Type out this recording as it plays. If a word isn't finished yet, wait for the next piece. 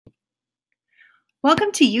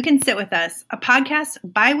Welcome to You Can Sit With Us, a podcast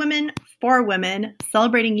by women, for women,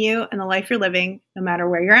 celebrating you and the life you're living, no matter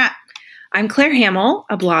where you're at. I'm Claire Hamill,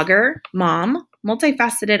 a blogger, mom,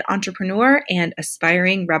 multifaceted entrepreneur, and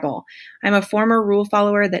aspiring rebel. I'm a former rule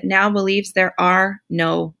follower that now believes there are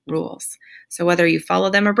no rules. So whether you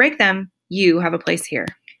follow them or break them, you have a place here.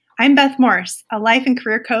 I'm Beth Morse, a life and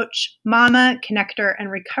career coach, mama, connector,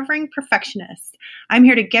 and recovering perfectionist. I'm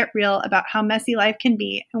here to get real about how messy life can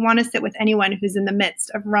be and want to sit with anyone who's in the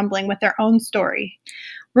midst of rumbling with their own story.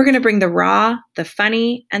 We're going to bring the raw, the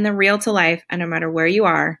funny, and the real to life, and no matter where you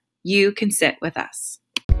are, you can sit with us.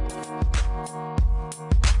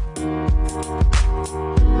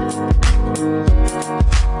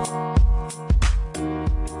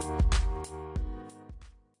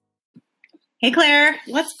 Hey, Claire.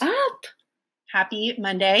 What's up? Happy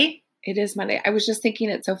Monday. It is Monday. I was just thinking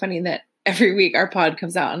it's so funny that every week our pod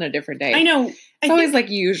comes out on a different day. I know. It's always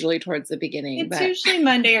like usually towards the beginning. It's usually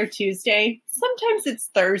Monday or Tuesday. Sometimes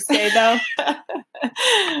it's Thursday, though.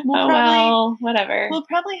 Whatever. We'll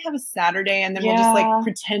probably have a Saturday, and then we'll just like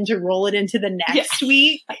pretend to roll it into the next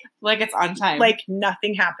week. Like it's on time. Like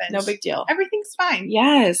nothing happened. No big deal. Everything's fine.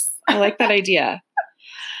 Yes. I like that idea.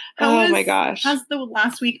 My gosh. How's the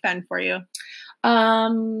last week been for you?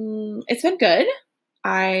 It's been good.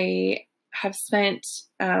 I have spent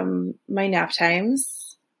my nap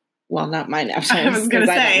times. Well, not my nap times. I was going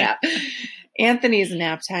to say. I don't nap. Anthony's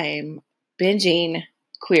nap time binging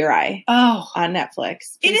Queer Eye on Netflix.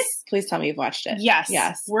 Please tell me you've watched it. Yes.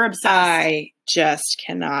 We're obsessed. I just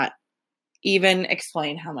cannot even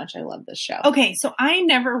explain how much I love this show. Okay, so I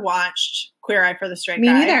never watched Queer Eye for the Straight Guy. Me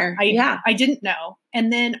neither. I didn't know.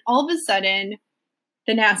 And then all of a sudden,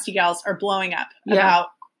 the Nasty Gals are blowing up about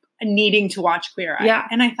needing to watch Queer Eye. Yeah.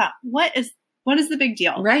 And I thought, what is the big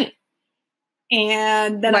deal? Right.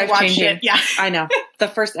 And then I watched it. Yeah. I know. The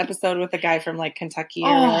first episode with the guy from like Kentucky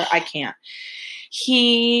I can't.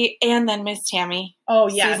 And then Miss Tammy. Oh,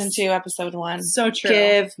 yes. Season 2, episode 1. So true.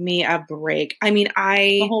 Give me a break. I mean,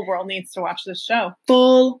 the whole world needs to watch this show.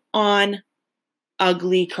 Full on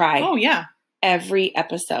ugly cry. Oh, yeah. Every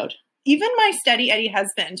episode. Even my steady Eddie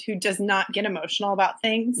husband, who does not get emotional about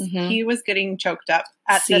things, he was getting choked up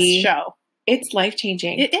at this show. It's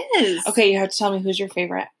life-changing. It is. Okay, you have to tell me who's your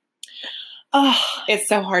favorite. Oh, it's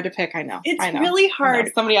so hard to pick. I know. It's really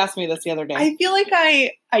hard. Somebody asked me this the other day. I feel like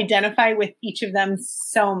I identify with each of them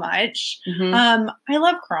so much. I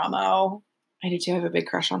love Crommo. I do too. I have a big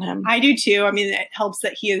crush on him. I do too. I mean, it helps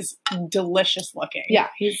that he is delicious looking. Yeah,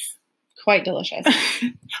 he's quite delicious.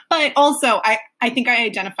 But also, I think I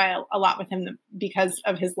identify a lot with him because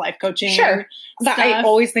of his life coaching. Sure. I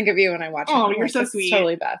always think of you when I watch him. Oh, you're so sweet.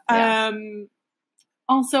 Totally Beth. Yeah.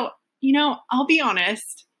 Also, I'll be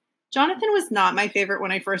honest. Jonathan was not my favorite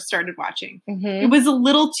when I first started watching. It was a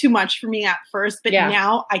little too much for me at first, but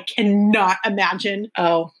now I cannot imagine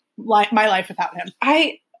my life without him.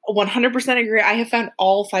 I 100% agree. I have found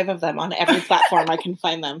all 5 of them on every platform I can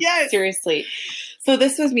find them. Yes. Seriously. So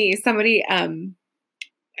this was me. Somebody, I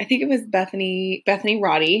think it was Bethany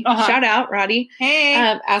Roddy. Shout out, Roddy. Hey.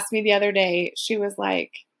 Asked me the other day, she was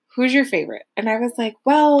like, who's your favorite? And I was like,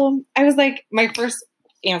 my first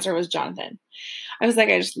answer was Jonathan. I was like,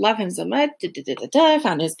 I just love him so much.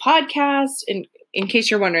 Found his podcast. And in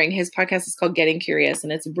case you're wondering, his podcast is called Getting Curious,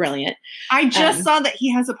 and it's brilliant. I just saw that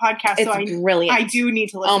he has a podcast. It's brilliant. I do need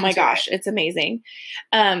to listen to it. Oh my gosh, it's amazing.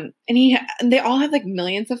 And they all have like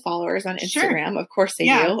millions of followers on Instagram. Sure. Of course they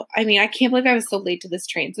do. I mean, I can't believe I was so late to this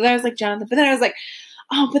train. So that was like Jonathan. But then I was like,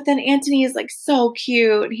 but then Anthony is like so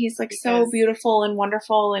cute. He's like so beautiful and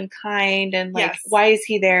wonderful and kind. And like, why is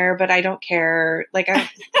he there? But I don't care. Like, I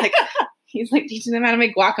like. He's like teaching them how to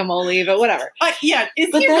make guacamole, but whatever. Is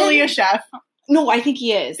he really a chef? No, I think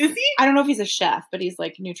he is. Is he? I don't know if he's a chef, but he's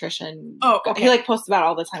like nutrition. Oh, okay. He like posts about it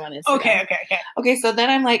all the time on Instagram. Okay. Okay, so then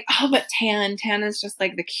I'm like, but Tan is just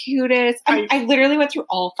like the cutest. I literally went through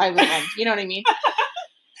all 5 of them. You know what I mean?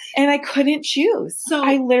 And I couldn't choose. So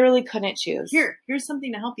I literally couldn't choose. Here's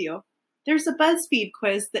something to help you. There's a BuzzFeed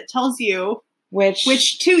quiz that tells you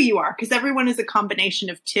which 2 you are, because everyone is a combination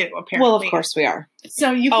of 2, apparently. Well, of course we are.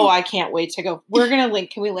 So you can, I can't wait to go. We're going to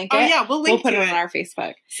link. Can we link it? Oh, yeah, we'll put it on our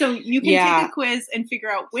Facebook. So you can take a quiz and figure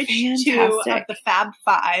out which 2 of the Fab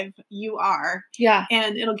 5 you are. Yeah.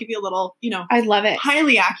 And it'll give you a little, I love it.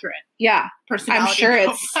 Highly accurate. Yeah. Personality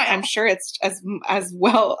I'm sure it's as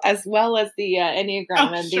well as the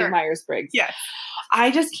Enneagram and the Myers-Briggs. Yes. I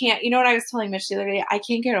just can't, you know what I was telling Mitch the other day? I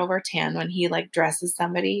can't get over Tan when he like dresses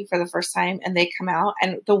somebody for the first time and they come out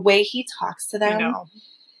and the way he talks to them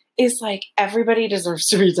is like, everybody deserves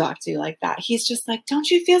to be talked to like that. He's just like, don't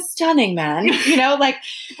you feel stunning, man? Like,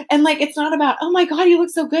 and like, it's not about, oh my God, you look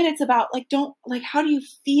so good. It's about like, how do you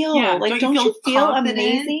feel? Yeah, like, don't you feel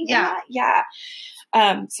amazing? Yeah. Yeah.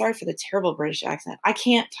 Sorry for the terrible British accent. I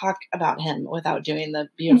can't talk about him without doing the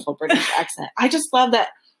beautiful British accent. I just love that.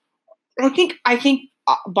 I think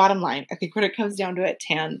bottom line, I think when it comes down to it,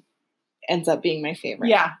 Tan ends up being my favorite.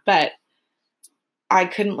 Yeah. But I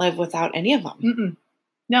couldn't live without any of them. Mm-mm.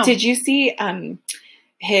 No. Did you see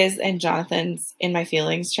his and Jonathan's In My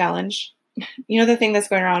Feelings challenge? The thing that's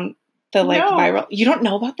going around, the like viral. You don't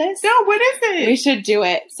know about this? No, what is it? We should do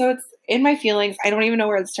it. So it's In My Feelings. I don't even know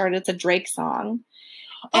where it started. It's a Drake song.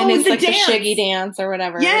 And it's like dance. the Shiggy dance or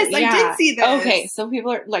whatever. Yes, I did see this. Okay, so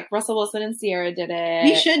people are like, Russell Wilson and Sierra did it.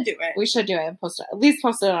 We should do it. We should do it. At least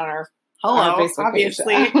post it on our Facebook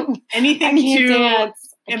obviously. page. Anything to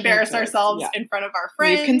dance. embarrass ourselves in front of our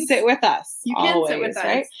friends. You can sit with us. You can always, sit with us.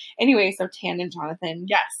 Right? Anyway, so Tan and Jonathan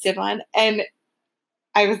yes. did one. And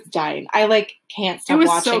I was dying. I like can't stop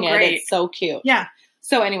watching it. It's so cute. Yeah.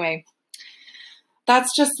 So anyway,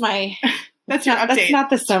 that's just my... That's your update. That's not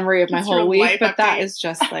the summary of my whole week, but update. That is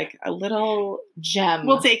just like a little gem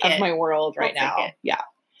of my world right now. Yeah.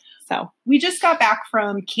 So we just got back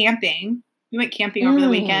from camping. We went camping over the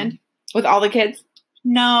weekend. With all the kids?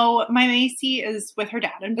 No, my Macy is with her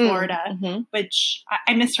dad in Florida, which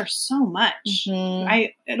I miss her so much.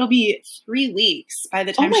 It'll be 3 weeks by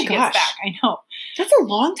the time she gets back. I know. That's a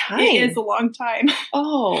long time. It is a long time.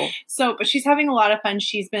 Oh. So, but she's having a lot of fun.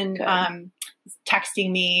 She's been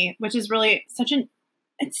texting me, which is really such an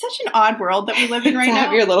odd world that we live in right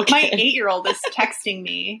now. Your little kid. My 8-year-old is texting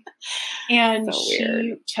me, and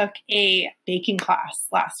she took a baking class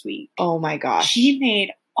last week. Oh my gosh. She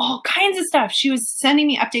made all kinds of stuff. She was sending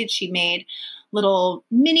me updates. She made little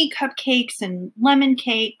mini cupcakes and lemon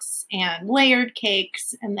cakes and layered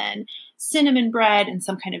cakes and then cinnamon bread and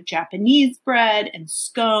some kind of Japanese bread and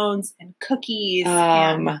scones and cookies.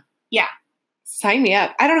 Yeah. Sign me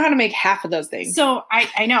up. I don't know how to make half of those things. So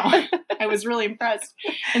I know. I was really impressed.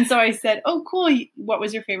 And so I said, oh, cool. What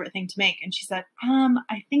was your favorite thing to make? And she said,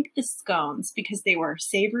 I think the scones, because they were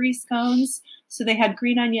savory scones. So they had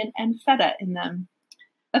green onion and feta in them.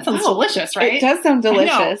 That sounds delicious, right? It does sound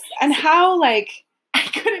delicious. And how, I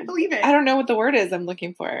couldn't believe it. I don't know what the word is I'm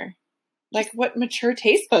looking for. Like, what mature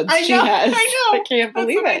taste buds she I has. know. I can't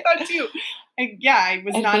believe it. I thought too. I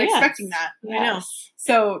was not expecting that. Yes. I know.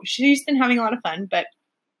 So she's been having a lot of fun, but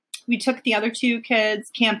we took the other 2 kids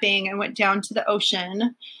camping and went down to the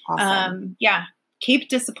ocean. Awesome. Cape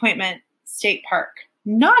Disappointment State Park.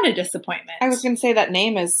 Not a disappointment. I was going to say that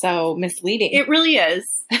name is so misleading. It really is.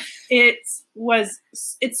 It's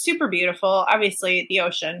super beautiful. Obviously, the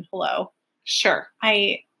ocean. Hello. Sure.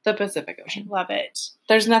 The Pacific Ocean. I love it.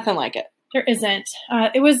 There's nothing like it. There isn't.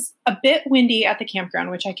 It was a bit windy at the campground,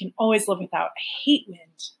 which I can always live without. I hate wind.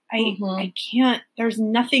 I can't. There's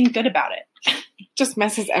nothing good about it. It just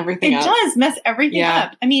messes everything up. It does mess everything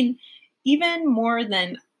up. I mean, even more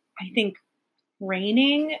than I think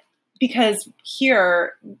raining, because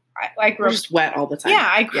here I grew up just wet all the time. Yeah,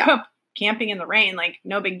 I grew up camping in the rain. Like,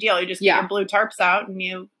 no big deal. You just get your blue tarps out and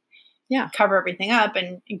you cover everything up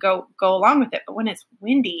and go along with it. But when it's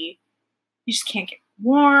windy, you just can't get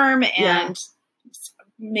warm, and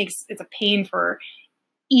it's a pain for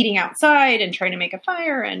eating outside and trying to make a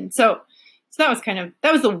fire. And so that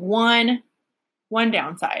was the one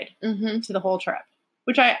downside to the whole trip,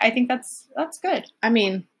 which I think that's good. I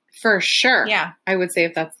mean, for sure. Yeah. I would say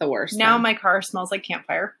if that's the worst. Now my car smells like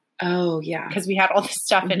campfire. Oh yeah. Because we had all this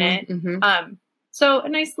stuff in it. So a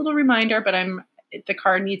nice little reminder, but the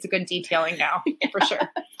car needs a good detailing now for sure.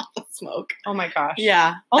 Smoke. Oh my gosh.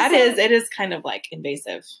 Yeah. Also, it is kind of like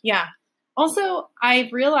invasive. Yeah. Also,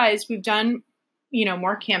 I've realized we've done,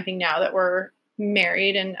 more camping now that we're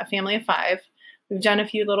married and a family of 5. We've done a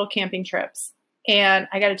few little camping trips. And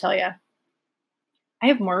I got to tell you, I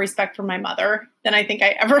have more respect for my mother than I think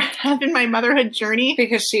I ever have in my motherhood journey.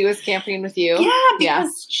 Because she was camping with you? Yeah,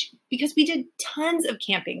 because we did tons of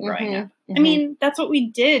camping growing up. I mean, that's what we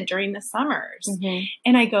did during the summers.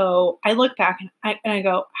 And I look back and I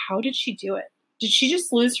go, how did she do it? Did she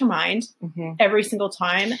just lose her mind every single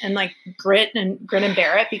time and grit and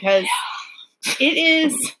bear it? Because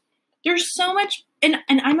there's so much, and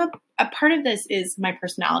I'm a part of this is my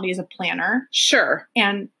personality as a planner. Sure.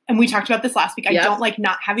 And we talked about this last week. I don't like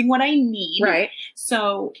not having what I need. Right.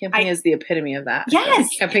 So camping is the epitome of that. Yes.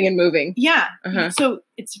 Camping and moving. Yeah. So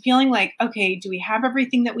it's feeling like, okay, do we have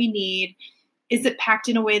everything that we need? Is it packed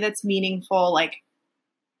in a way that's meaningful?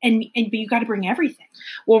 but you got to bring everything.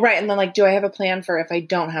 Well, right. And then like, do I have a plan for if I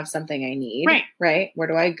don't have something I need? Right. Right. Where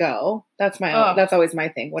do I go? That's that's always my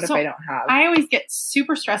thing. What if I don't have? I always get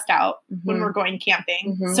super stressed out when we're going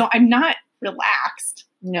camping. So I'm not relaxed.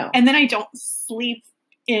 No. And then I don't sleep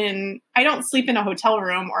in a hotel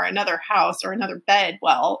room or another house or another bed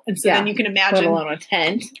well. And so then you can imagine let alone a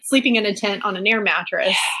tent. Sleeping in a tent on an air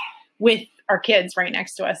mattress with our kids right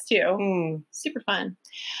next to us too. Super fun.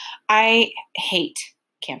 I hate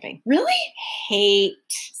camping. Really? Hate.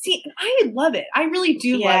 See, I love it. I really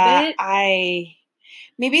do love it.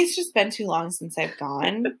 Maybe it's just been too long since I've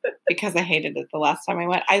gone because I hated it the last time I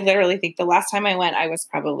went. I literally think the last time I went, I was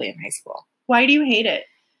probably in high school. Why do you hate it?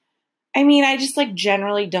 I mean, I just like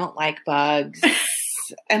generally don't like bugs.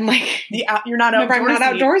 And like, you're not outdoorsy. I'm not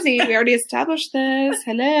outdoorsy. We already established this.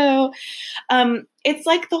 Hello. It's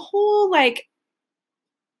like the whole like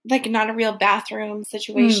not a real bathroom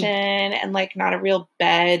situation and like not a real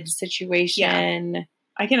bed situation. Yeah.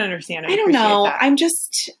 I can understand. I don't know. That.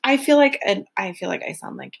 I feel like I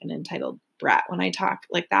sound like an entitled brat when I talk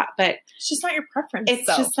like that, but it's just not your preference. It's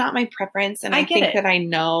just not my preference. And I think that I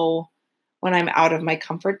know when I'm out of my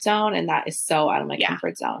comfort zone, and that is so out of my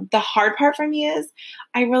comfort zone. The hard part for me is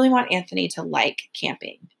I really want Anthony to like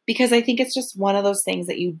camping because I think it's just one of those things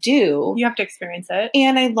that you do. You have to experience it.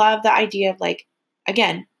 And I love the idea of like,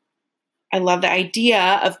 again, I love the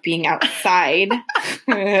idea of being outside,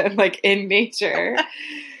 like in nature,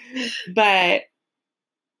 but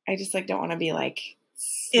I just like don't want to be like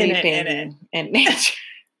sleeping in nature.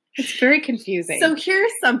 It's very confusing. So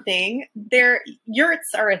here's something.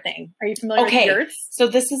 Yurts are a thing. Are you familiar with yurts? So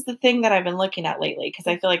this is the thing that I've been looking at lately because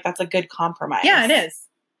I feel like that's a good compromise. Yeah, it is.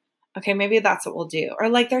 Okay, maybe that's what we'll do. Or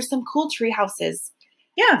like there's some cool tree houses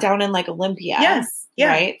down in like Olympia. Yes. Yeah.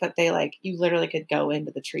 Right? That they like, you literally could go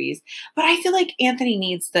into the trees. But I feel like Anthony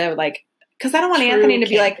needs the like, because I don't want Anthony to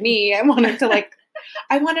be like me. I want him to like,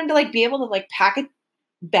 be able to like pack a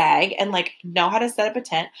bag and like know how to set up a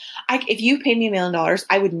tent. If you paid me $1 million,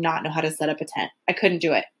 I would not know how to set up a tent. I couldn't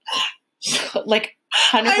do it. Like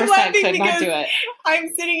 100% could not do it. I'm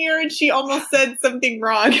sitting here and she almost said something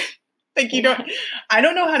wrong. Like I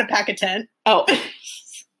don't know how to pack a tent. Oh.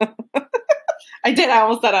 I did. I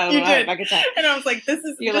almost said I don't know how to pack a tent. And I was like,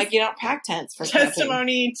 you don't pack tents for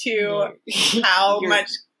testimony camping. To how much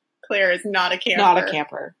Claire is not a camper. Not a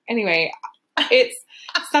camper. Anyway, it's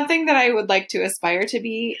something that I would like to aspire to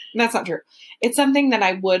be. That's not true. It's something that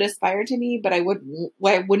I would aspire to be, but I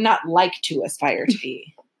would not like to aspire to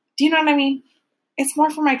be. Do you know what I mean? It's more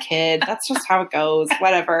for my kid. That's just how it goes.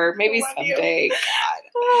 Whatever. Maybe someday.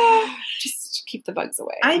 God. Just keep the bugs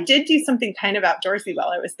away. I did do something kind of outdoorsy while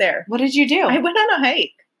I was there. What did you do? I went on a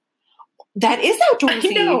hike. That is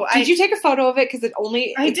outdoorsy. I know. Did you take a photo of it? Because it's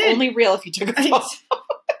only real if you took a photo.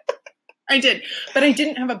 I did, but I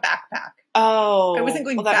didn't have a backpack. Oh, I wasn't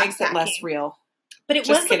going. Well, that makes it less real. But it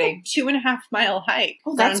was like a 2.5 mile hike.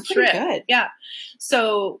 Oh, that's pretty good. Yeah.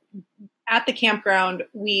 So at the campground,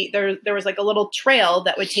 there was like a little trail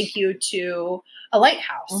that would take you to a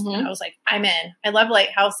lighthouse, and I was like, I'm in. I love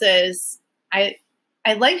lighthouses. I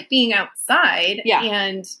like being outside,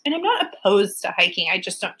 and I'm not opposed to hiking. I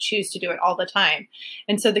just don't choose to do it all the time.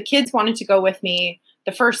 And so the kids wanted to go with me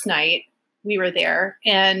the first night we were there,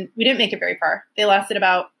 and we didn't make it very far. They lasted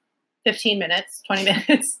about 15 minutes, 20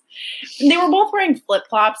 minutes. And they were both wearing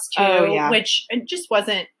flip-flops too, which it just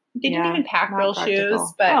wasn't, they didn't even pack real shoes,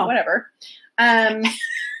 but whatever.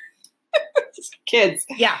 Kids.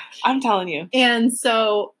 Yeah. I'm telling you. And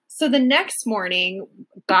so the next morning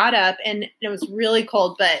got up and it was really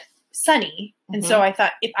cold, but sunny. And so I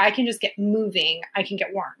thought if I can just get moving, I can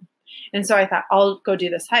get warm. And so I thought I'll go do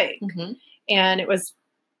this hike. And it was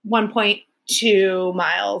 1.2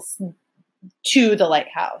 miles to the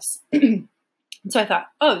lighthouse. So I thought,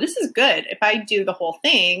 oh, this is good. If I do the whole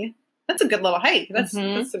thing, that's a good little hike. That's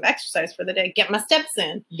some exercise for the day. Get my steps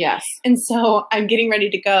in. Yes. And so I'm getting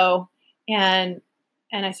ready to go. And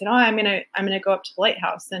I said, oh, I'm gonna go up to the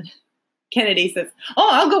lighthouse. And Kennedy says, oh,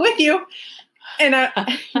 I'll go with you. And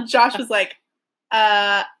Josh was like,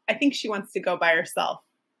 I think she wants to go by herself.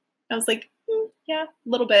 I was like, yeah, a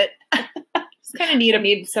little bit. Just kind of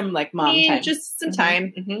need some like mom time. Just some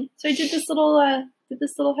time. So I did this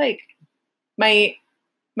little hike.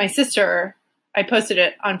 My sister, I posted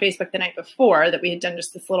it on Facebook the night before that we had done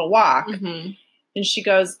just this little walk. And she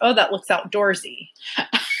goes, oh, that looks outdoorsy.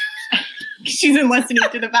 She's been listening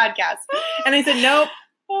to the podcast. And I said, nope.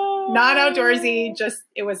 Not outdoorsy, just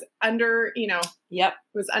it was under, Yep.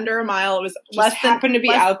 It was under a mile. It was just happened to be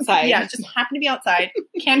outside. Yeah, just happened to be outside.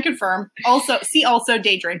 Can confirm. Also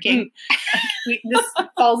day drinking. This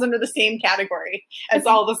falls under the same category. It's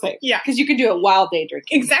all the same. Yeah. Because you can do it while day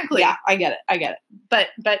drinking. Exactly. Yeah, I get it. But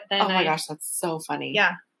then oh my gosh, that's so funny.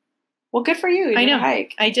 Yeah. Well, good for you. You did a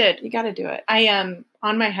hike. I did. You got to do it. I am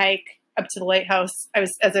on my hike up to the lighthouse.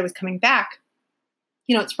 As I was coming back,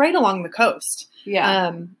 it's right along the coast.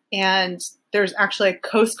 Yeah. And there's actually a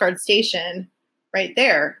Coast Guard station right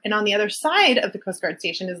there. And on the other side of the Coast Guard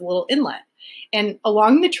station is a little inlet. And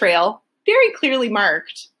along the trail, very clearly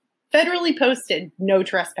marked, federally posted, no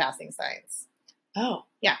trespassing signs. Oh.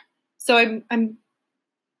 Yeah. So I'm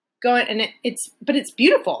going, and it's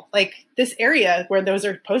beautiful. Like this area where those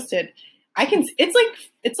are posted,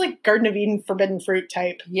 it's like Garden of Eden forbidden fruit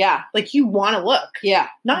type. Yeah. Like you want to look. Yeah.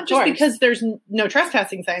 Not just because there's no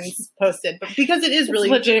trespassing signs posted, but because it is really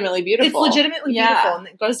legitimately beautiful. It's legitimately beautiful. And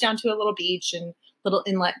it goes down to a little beach and little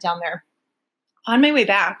inlet down there. On my way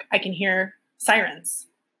back, I can hear sirens.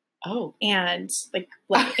 Oh. And like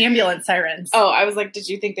ambulance sirens. Oh, I was like, did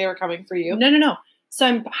you think they were coming for you? No. So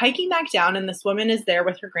I'm hiking back down and this woman is there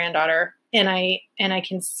with her granddaughter and I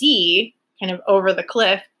can see kind of over the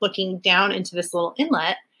cliff looking down into this little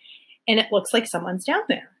inlet and it looks like someone's down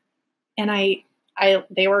there. And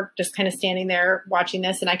they were just kind of standing there watching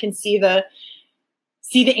this and I can see the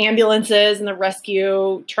ambulances and the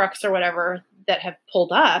rescue trucks or whatever that have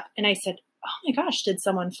pulled up. And I said, oh my gosh, did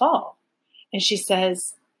someone fall? And she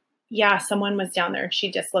says, yeah, someone was down there. She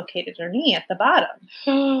dislocated her knee at the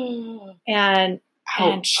bottom. and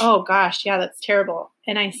oh gosh, yeah, that's terrible.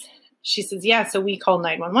 And she says, yeah, so we called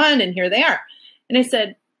 911 and here they are. And I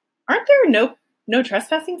said, aren't there no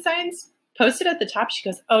trespassing signs posted at the top? She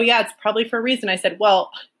goes, oh yeah, it's probably for a reason. I said,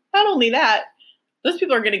 well, not only that, those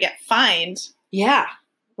people are going to get fined. Yeah.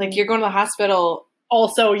 Like you're going to the hospital.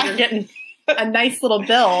 Also, you're getting a nice little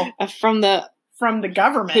bill from the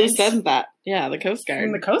government. Who says that? Yeah, the Coast Guard.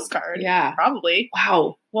 From the Coast Guard. Yeah. Probably.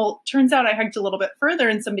 Wow. Well, turns out I hiked a little bit further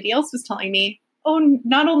and somebody else was telling me, oh,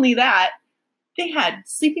 not only that, they had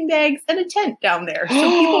sleeping bags and a tent down there. So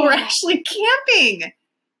people were actually camping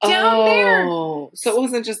down there. Oh, so it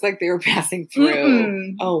wasn't just like they were passing through.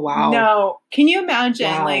 Mm-mm. Oh, wow. No. Can you imagine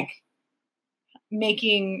like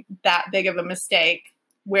making that big of a mistake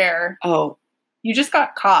where you just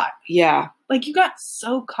got caught? Yeah. Like you got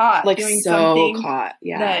so caught doing something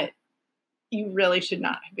that you really should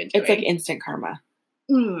not have been doing. It's like instant karma.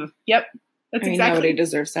 Yep. That's exactly. Nobody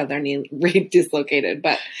deserves to have their knee dislocated,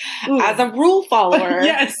 but as a rule follower,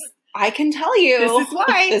 yes, I can tell you this is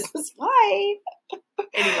why. This is why.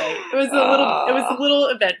 Anyway, it was a little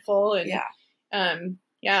eventful, and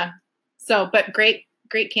yeah. So, but great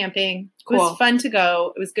camping. Cool. It was fun to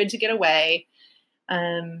go. It was good to get away.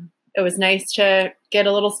 It was nice to get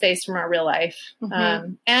a little space from our real life.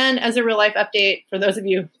 Mm-hmm. And as a real life update, for those of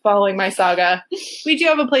you following my saga, we do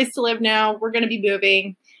have a place to live now. We're going to be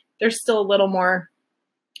moving. There's still a little more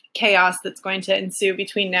chaos that's going to ensue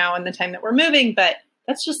between now and the time that we're moving, but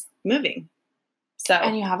that's just moving. So,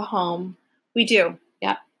 and you have a home. We do.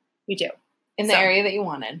 Yep. We do. In the area that you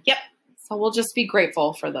wanted. Yep. So we'll just be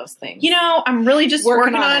grateful for those things. I'm really just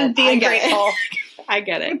working on being grateful. I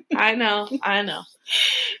get it. I know.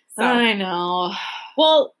 So, I know.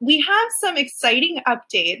 Well, we have some exciting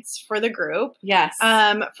updates for the group. Yes.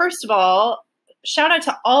 First of all, shout out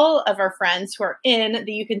to all of our friends who are in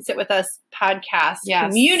the You Can Sit With Us podcast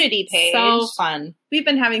community page. So fun. We've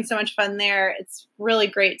been having so much fun there. It's really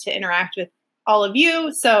great to interact with all of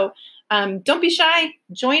you. So don't be shy.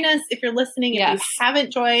 Join us if you're listening. If you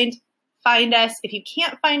haven't joined, find us. If you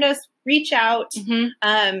can't find us, reach out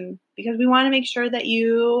because we want to make sure that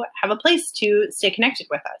you have a place to stay connected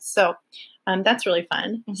with us. So that's really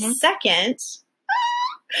fun. Mm-hmm. Second,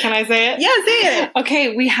 can I say it? Yeah, say it.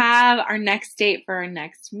 Okay, we have our next date for our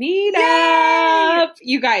next meetup. Yay!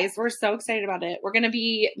 You guys, we're so excited about it. We're going to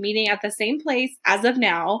be meeting at the same place as of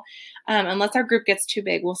now. Unless our group gets too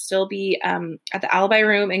big, we'll still be at the Alibi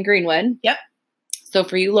Room in Greenwood. Yep. So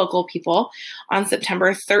for you local people, on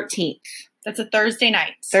September 13th. That's a Thursday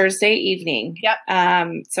night. Thursday evening.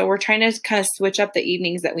 Yep. So we're trying to kind of switch up the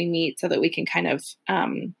evenings that we meet so that we can kind of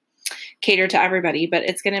cater to everybody, but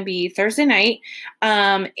it's going to be Thursday night.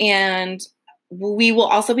 And we will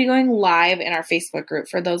also be going live in our Facebook group.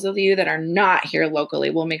 For those of you that are not here locally,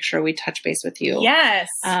 we'll make sure we touch base with you. Yes.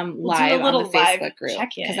 Live on the Facebook group.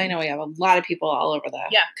 Because I know we have a lot of people all over the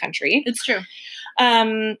country. It's true.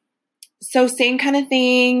 So same kind of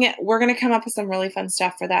thing. We're going to come up with some really fun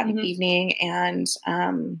stuff for that evening. And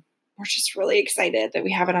we're just really excited that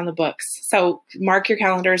we have it on the books. So mark your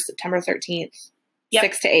calendars, September 13th. Yep.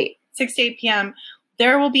 6 to 8. 6 to 8 p.m.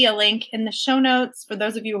 There will be a link in the show notes for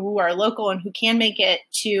those of you who are local and who can make it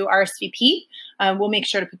to RSVP. We'll make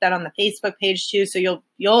sure to put that on the Facebook page too, so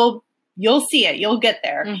you'll see it. You'll get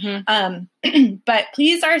there. Mm-hmm. But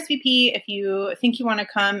please RSVP if you think you want to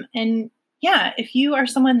come. And yeah, if you are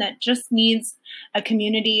someone that just needs a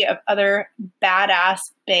community of other badass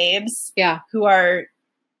babes who are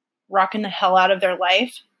rocking the hell out of their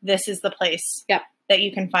life, this is the place that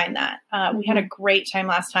you can find that. We had a great time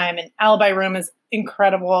last time, and Alibi Room is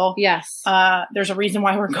incredible. Yes. There's a reason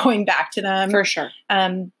why we're going back to them. For sure.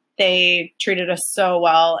 They treated us so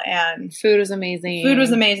well, and food was amazing. The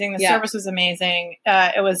service was amazing.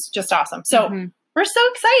 It was just awesome. So we're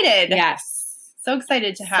so excited. Yes. So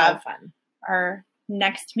excited to have our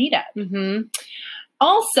next meetup. Mm-hmm.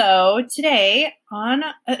 Also today on,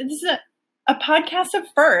 this is a podcast of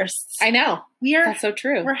firsts. I know. That's so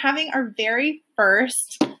true. We're having our very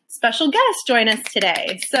first special guest join us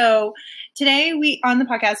today. So today on the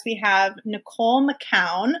podcast, we have Nicole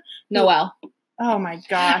McCown. Noelle. Oh my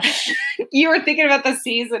gosh. You were thinking about the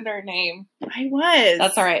C's in her name. I was.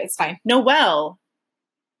 That's all right. It's fine. Noelle.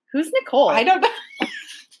 Who's Nicole? I don't know.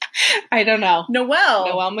 I don't know.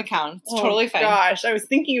 Noelle McCown. It's totally fine. Gosh, I was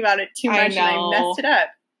thinking about it too much and I messed it up.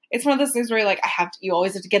 It's one of those things where you're like, you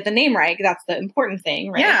always have to get the name right. That's the important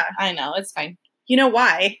thing, right? Yeah. I know. It's fine. You know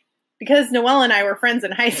why? Because Noelle and I were friends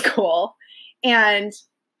in high school, and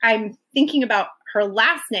I'm thinking about her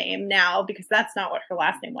last name now because that's not what her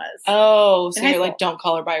last name was. Oh, so you're like, don't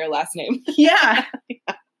call her by her last name. Yeah.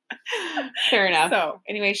 Fair enough. So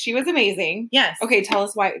anyway, she was amazing. Yes. Okay, tell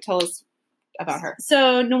us about her.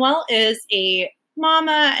 So Noelle is a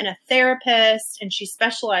mama and a therapist, and she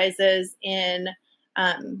specializes in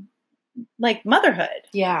like motherhood.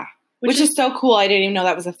 Yeah. Which is so cool. I didn't even know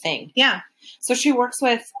that was a thing. Yeah. So she works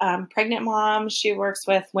with pregnant moms. She works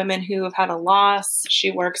with women who have had a loss.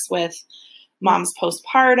 She works with moms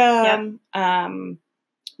postpartum,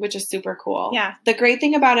 which is super cool. Yeah. The great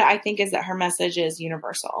thing about it, I think, is that her message is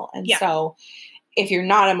universal. And so if you're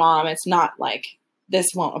not a mom, it's not like this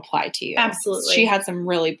won't apply to you. Absolutely. She had some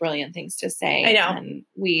really brilliant things to say. I know. And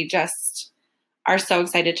we just are so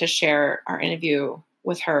excited to share our interview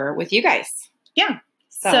with her with you guys. Yeah.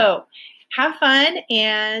 So have fun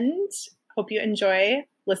and hope you enjoy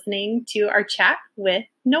listening to our chat with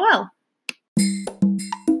Noelle.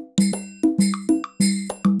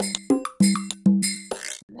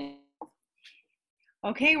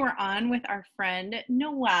 Okay, we're on with our friend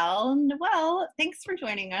Noelle. Noelle, thanks for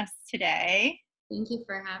joining us today. Thank you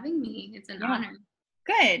for having me. It's an honor.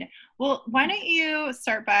 Good. Well, why don't you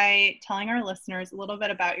start by telling our listeners a little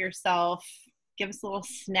bit about yourself? Give us a little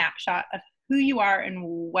snapshot of who you are and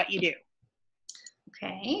what you do.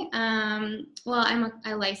 Okay. Well, I'm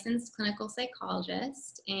a licensed clinical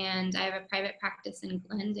psychologist, and I have a private practice in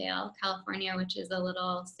Glendale, California, which is a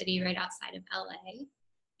little city right outside of LA.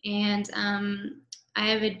 And I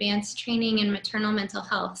have advanced training in maternal mental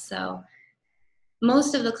health. So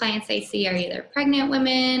most of the clients I see are either pregnant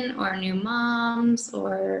women or new moms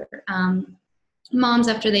or moms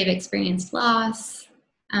after they've experienced loss.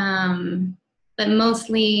 But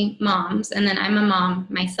mostly moms. And then I'm a mom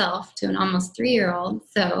myself to an almost 3-year-old.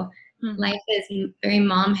 So life is very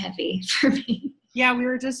mom heavy for me. Yeah, we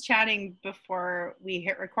were just chatting before we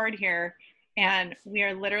hit record here, and we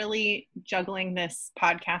are literally juggling this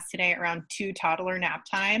podcast today around 2 toddler nap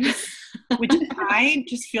times, which I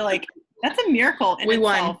just feel like that's a miracle in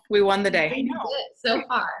itself. We won the day. I know. So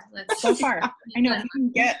far. So far. I know. If you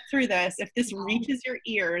can get through this, if this reaches your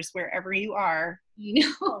ears wherever you are,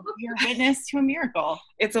 you're witness to a miracle.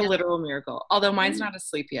 It's a literal miracle. Although mine's not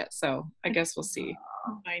asleep yet, so I guess we'll see.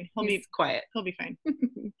 Fine. He'll be quiet. He'll be fine.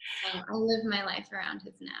 I live my life around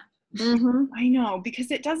his nap. Mm-hmm. I know,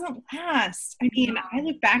 because it doesn't last. I mean, I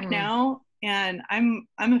look back now, and I'm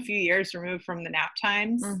a few years removed from the nap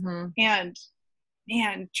times, and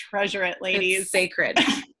man, treasure it, ladies. It's sacred.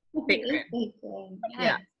 Sacred.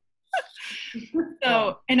 Yeah.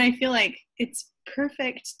 So, and I feel like it's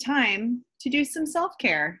perfect time to do some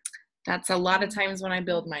self-care. That's a lot of times when I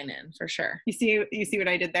build mine in, for sure. You see what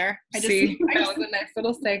I did there? That was a nice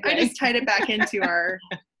little segue. I just tied it back into our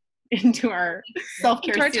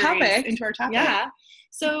self-care series, into our topic. Yeah.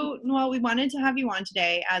 So, Noelle, we wanted to have you on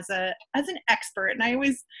today as an expert, and I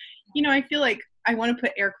always, I feel like I want to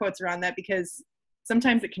put air quotes around that because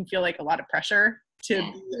sometimes it can feel like a lot of pressure to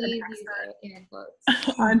be an expert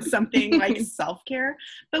on something like self-care.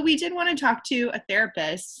 But we did want to talk to a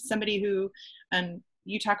therapist, somebody who,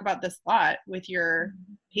 you talk about this a lot with your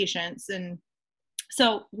patients. And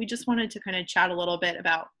so we just wanted to kind of chat a little bit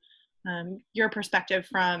about your perspective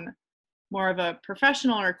from more of a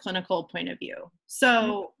professional or clinical point of view.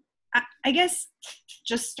 So I guess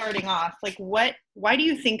just starting off, like why do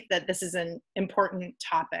you think that this is an important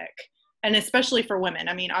topic? And especially for women?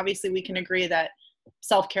 I mean, obviously we can agree that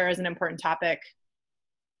self-care is an important topic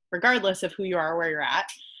regardless of who you are or where you're at,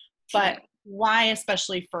 but why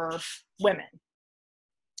especially for women?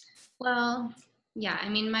 Well, yeah, I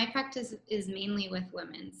mean, my practice is mainly with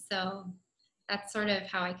women, so that's sort of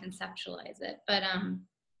how I conceptualize it. But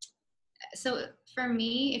so for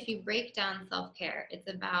me, if you break down self-care, it's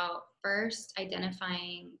about first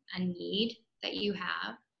identifying a need that you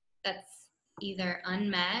have that's either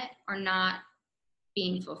unmet or not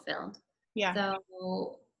being fulfilled. Yeah.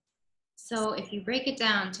 So if you break it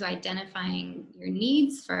down to identifying your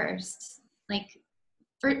needs first,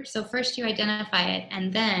 first you identify it,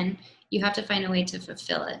 and then you have to find a way to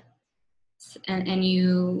fulfill it. And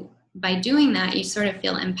you, by doing that, you sort of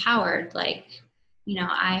feel empowered, like,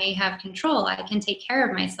 I have control, I can take care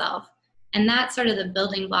of myself. And that's sort of the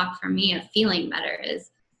building block for me of feeling better,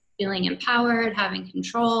 is feeling empowered, having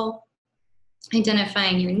control,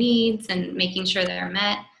 identifying your needs and making sure they're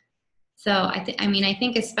met. So I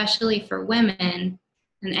think especially for women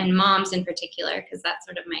and moms in particular, because that's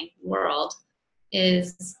sort of my world,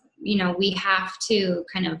 is, we have to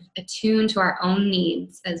kind of attune to our own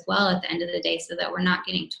needs as well at the end of the day, so that we're not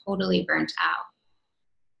getting totally burnt out.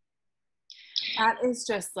 That is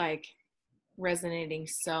just like resonating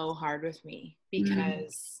so hard with me,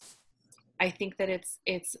 because I think that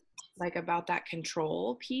it's like about that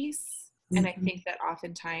control piece. And I think that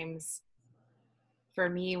oftentimes for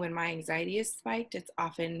me, when my anxiety is spiked, it's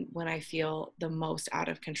often when I feel the most out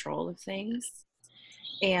of control of things.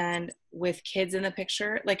 And with kids in the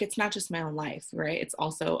picture, like, it's not just my own life, right? It's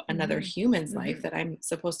also another human's life that I'm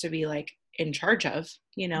supposed to be like in charge of,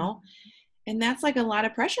 and that's like a lot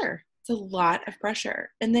of pressure. It's a lot of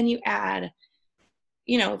pressure. And then you add,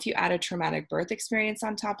 if you add a traumatic birth experience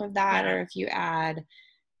on top of that, or if you add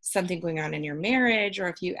something going on in your marriage, or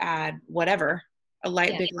if you add whatever,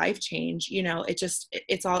 big life change,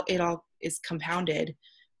 it all is compounded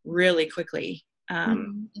really quickly.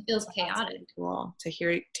 It feels chaotic. Cool to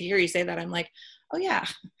hear you say that. I'm like, oh yeah,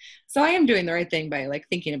 so I am doing the right thing by like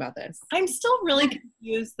thinking about this. I'm still really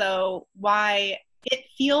confused though, why it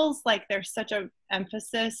feels like there's such an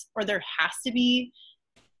emphasis, or there has to be,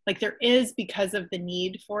 like there is, because of the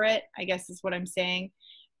need for it, I guess is what I'm saying,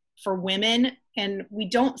 for women. And we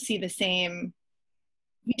don't see the same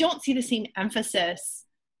emphasis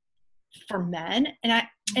for men. And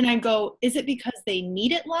I go, is it because they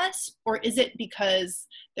need it less, or is it because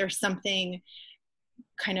there's something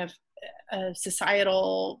kind of a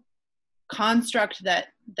societal construct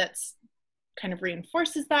that's kind of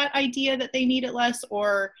reinforces that idea that they need it less,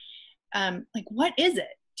 or like what is it?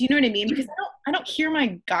 Do you know what I mean? Because I don't hear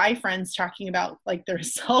my guy friends talking about like their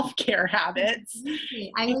self-care habits.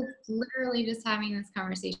 I was literally just having this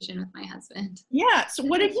conversation with my husband. Yeah. So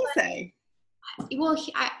what did he say? Well,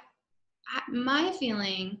 my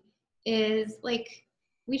feeling is like,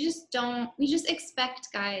 we just expect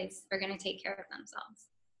guys are going to take care of themselves,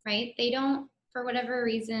 right? They don't, for whatever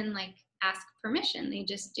reason, like ask permission. They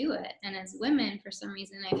just do it. And as women, for some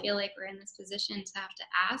reason, I feel like we're in this position to have to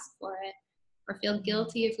ask for it, or feel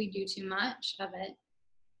guilty if we do too much of it.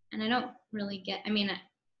 And I don't really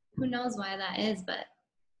who knows why that is, but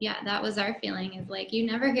yeah, that was our feeling, is like, you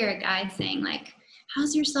never hear a guy saying like,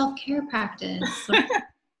 how's your self-care practice? Or,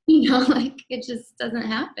 like it just doesn't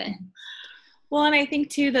happen. Well, and I think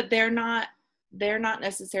too that they're not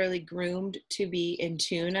necessarily groomed to be in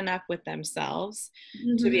tune enough with themselves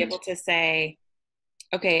to be able to say,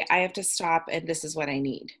 okay, I have to stop and this is what I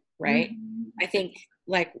need, right? I think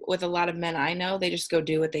like with a lot of men I know, they just go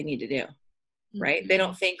do what they need to do, right? They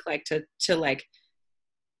don't think like to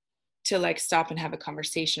stop and have a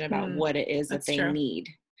conversation about what it is that they need.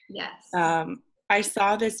 Yes. I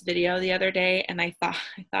saw this video the other day, and I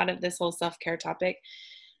thought of this whole self-care topic.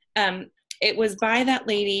 It was by that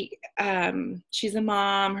lady. She's a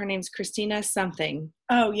mom. Her name's Christina something.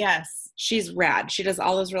 Oh, yes. She's rad. She does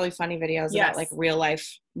all those really funny videos about like real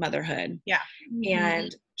life motherhood. Yeah.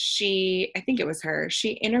 And I think it was her,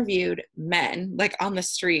 she interviewed men like on the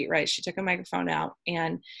street, right? She took a microphone out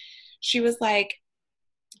and she was like,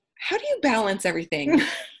 how do you balance everything?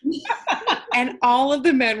 And all of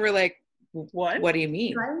the men were like, what do you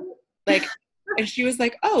mean? Right? Like, and she was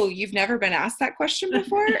like, oh, you've never been asked that question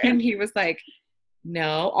before? And he was like,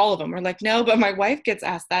 no. All of them were like, no, but my wife gets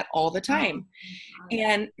asked that all the time.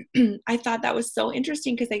 And I thought that was so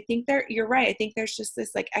interesting, because I think you're right. I think there's just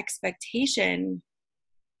this like expectation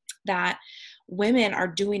that women are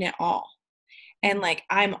doing it all. And like,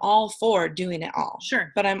 I'm all for doing it all.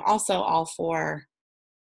 Sure. But I'm also all for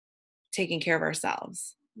taking care of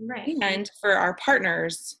ourselves. Right. And for our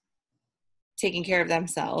partners taking care of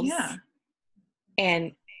themselves. Yeah.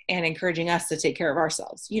 And encouraging us to take care of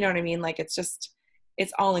ourselves. You know what I mean? Like, it's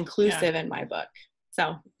all inclusive in my book.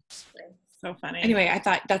 So funny. Anyway, I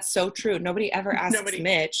thought that's so true. Nobody ever asks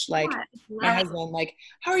Mitch, like my husband, like,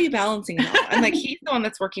 how are you balancing it all? And like, he's the one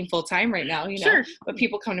that's working full time right now, you know, sure. But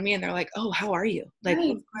people come to me and they're like, oh, how are you? Like, right.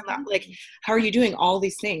 what's going on? Like, how are you doing all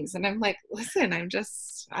these things? And I'm like, listen, I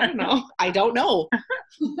don't know. I don't know.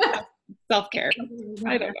 Self-care.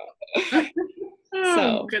 I don't know.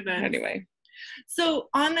 Oh, goodness. Anyway. So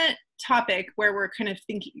on that topic where we're kind of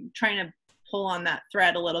trying to pull on that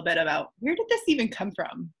thread a little bit about where did this even come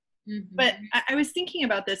from? Mm-hmm. But I was thinking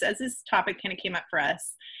about this as this topic kind of came up for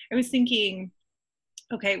us. I was thinking,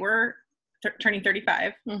 okay, we're turning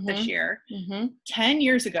 35 this year. 10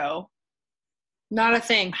 years ago, not a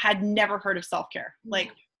thing. Had never heard of self-care.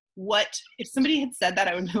 Like, what if somebody had said that?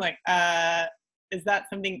 I would be like, is that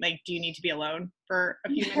something, like, do you need to be alone for a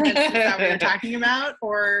few minutes? Is that what you're talking about?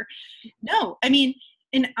 Or no, I mean,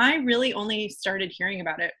 and I really only started hearing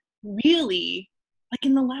about it really like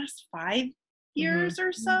in the last 5 years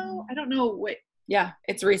or so. I don't know what. Yeah,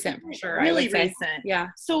 it's recent for sure. Really recent. Yeah.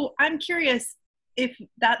 So I'm curious if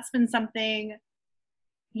that's been something,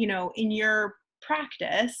 you know, in your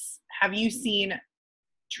practice, have you seen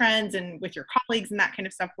trends and with your colleagues and that kind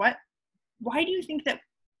of stuff? Why do you think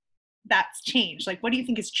that's changed? Like, what do you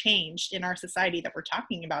think has changed in our society that we're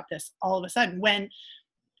talking about this all of a sudden when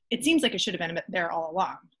it seems like it should have been there all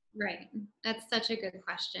along? Right. That's such a good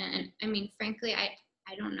question. And I mean, frankly,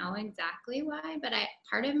 I don't know exactly why, but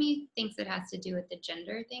part of me thinks it has to do with the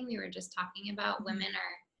gender thing we were just talking about. Women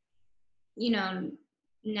are, you know,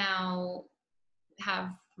 now have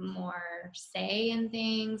more say in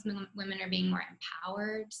things. Women are being more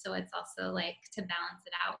empowered. So it's also like, to balance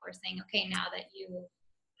it out, we're saying, okay, now that you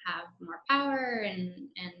have more power and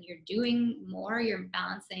you're doing more, you're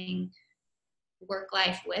balancing work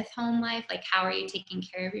life with home life. Like, how are you taking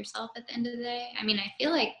care of yourself at the end of the day? I mean, I feel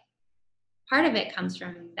like part of it comes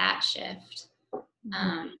from that shift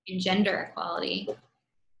in gender equality.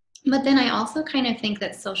 But then I also kind of think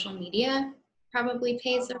that social media probably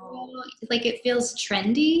plays a role. Like, it feels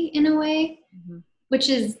trendy in a way, which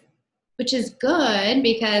is good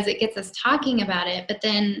because it gets us talking about it. But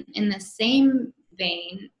then in the same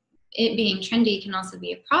vein, it being trendy can also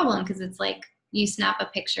be a problem because it's like you snap a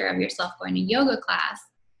picture of yourself going to yoga class,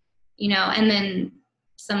 you know, and then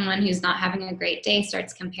someone who's not having a great day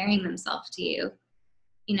starts comparing themselves to you,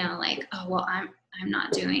 you know, like, oh, well, I'm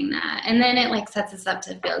not doing that. And then it like sets us up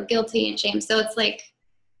to feel guilty and shame. So it's like,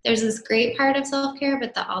 there's this great part of self-care,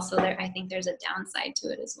 but also I think there's a downside to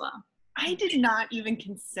it as well. I did not even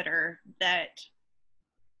consider that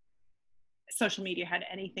social media had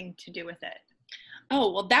anything to do with it.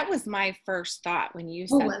 Oh, well, that was my first thought when you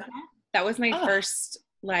said that. That was my first,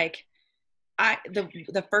 like,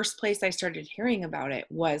 the first place I started hearing about it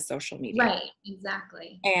was social media. Right,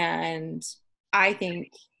 exactly. And I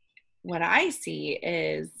think what I see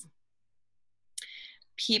is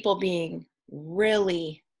people being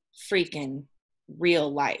really freaking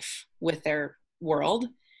real life with their world.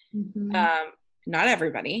 Not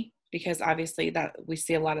everybody, because obviously that we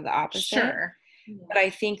see a lot of the opposite. Sure. But I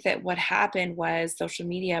think that what happened was social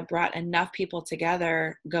media brought enough people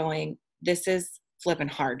together going, this is flipping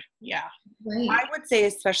hard. Yeah. Right. I would say,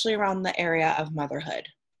 especially around the area of motherhood.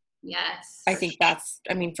 Yes. I think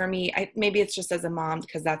for me, maybe it's just as a mom,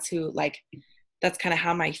 because that's kind of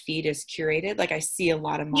how my feed is curated. Like, I see a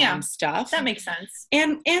lot of mom stuff. That makes sense.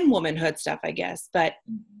 And womanhood stuff, I guess. But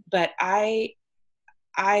I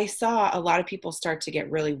saw a lot of people start to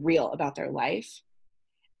get really real about their life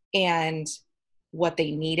and what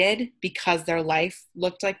they needed because their life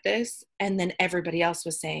looked like this. And then everybody else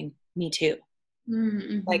was saying, me too.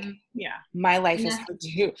 Like, yeah, my life is hard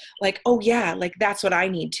too. Like, oh yeah, like that's what I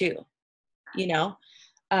need too, you know?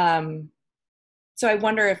 So I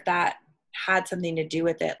wonder if that had something to do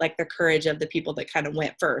with it, like the courage of the people that kind of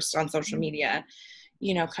went first on social media,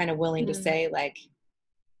 you know, kind of willing to say, like,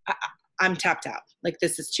 I'm tapped out. Like,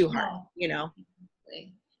 this is too hard, you know?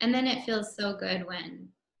 And then it feels so good when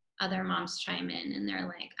other moms chime in and they're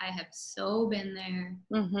like, I have so been there.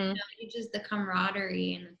 You know, just the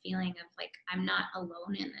camaraderie and the feeling of like, I'm not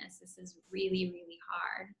alone in this. This is really, really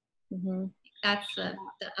hard. That's the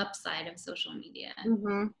upside of social media.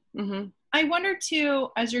 I wonder too,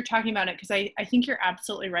 as you're talking about it, because I think you're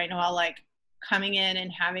absolutely right, Noelle, like coming in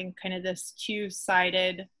and having kind of this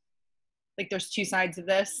two-sided, like there's two sides of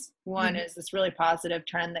this. One is this really positive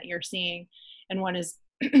trend that you're seeing, and one is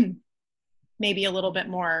maybe a little bit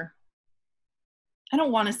more, I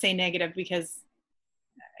don't want to say negative because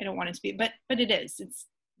I don't want it to be, but it is. It's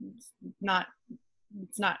not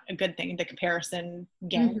a good thing, the comparison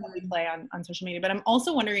game that we play on social media. But I'm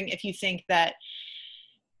also wondering if you think that,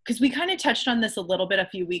 because we kind of touched on this a little bit a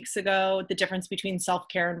few weeks ago, the difference between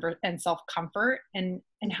self-care and self-comfort, and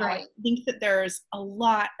how I think that there's a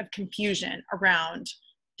lot of confusion around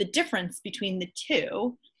the difference between the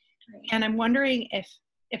two. Right. And I'm wondering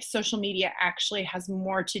if social media actually has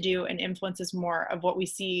more to do and influences more of what we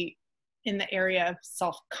see in the area of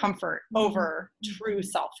self-comfort over true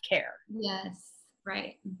self-care. Yes,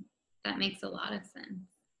 right. That makes a lot of sense.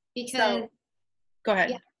 Because go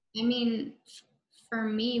ahead. Yeah, I mean, for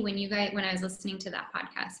me, when I was listening to that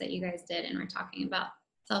podcast that you guys did and we're talking about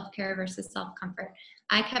self-care versus self-comfort,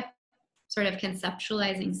 I kept sort of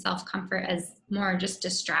conceptualizing self-comfort as more just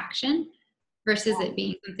distraction versus it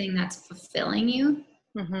being something that's fulfilling you.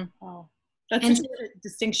 Mm-hmm. Oh, that's such a good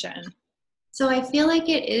distinction. So I feel like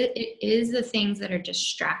it is the things that are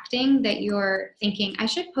distracting that you're thinking, I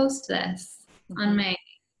should post this on my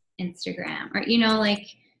Instagram, or, like,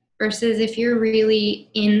 versus if you're really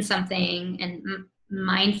in something and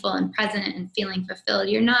mindful and present and feeling fulfilled,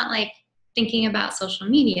 you're not like thinking about social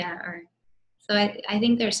media. Or so I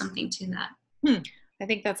think there's something to that. I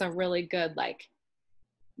think that's a really good, like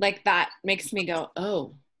that makes me go,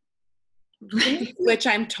 oh, which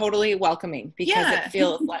I'm totally welcoming, because it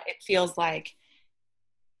feels like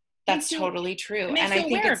that's totally true. And I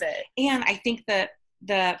think and I think that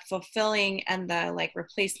the fulfilling and the like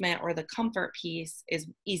replacement or the comfort piece is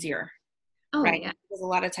easier. Right? Yeah. Because a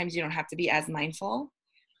lot of times you don't have to be as mindful.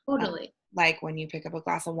 Totally. Like when you pick up a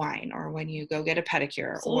glass of wine, or when you go get a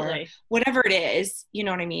pedicure, or whatever it is, you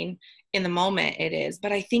know what I mean? In the moment it is.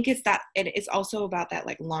 But I think it's also about that,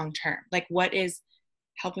 like, long term. Like, what is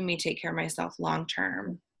helping me take care of myself long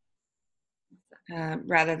term,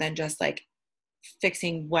 rather than just like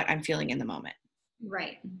fixing what I'm feeling in the moment.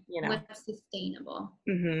 Right. What's sustainable.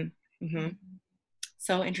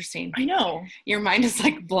 So interesting. I know. Your mind is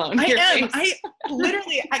like blown. I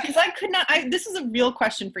literally, because I could not, this is a real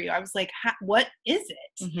question for you. I was like, what is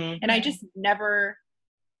it? And I just never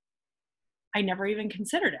even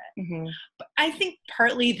considered it. But I think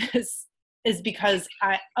partly this is because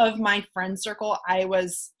of my friend circle, I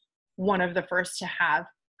was one of the first to have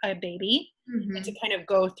a baby and to kind of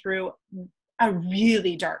go through a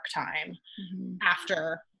really dark time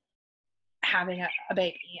after having a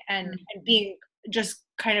baby, and being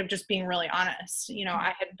being really honest.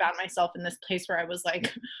 I had found myself in this place where I was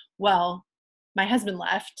like, well, my husband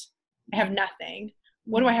left. I have nothing.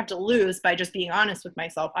 What do I have to lose by just being honest with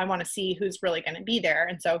myself? I want to see who's really going to be there.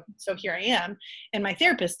 And so here I am. And my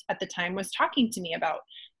therapist at the time was talking to me about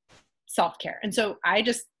self-care. And so I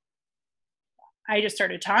just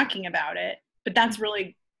started talking about it, but that's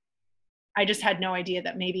really, I just had no idea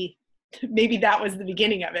that maybe that was the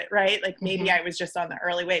beginning of it, right? Like maybe I was just on the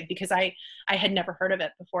early wave, because I had never heard of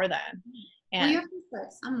it before then. And you have to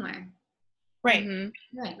start somewhere. Right.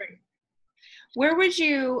 Right. Where would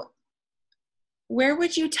you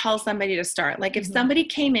tell somebody to start? Like, if somebody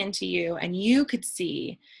came into you and you could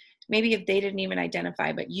see, maybe if they didn't even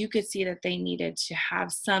identify, but you could see that they needed to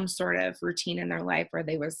have some sort of routine in their life where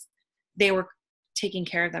they were taking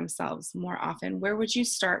care of themselves more often, where would you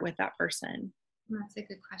start with that person? That's a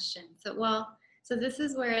good question. So this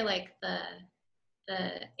is where, like, the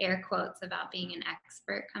air quotes about being an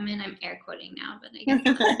expert come in. I'm air quoting now, but I guess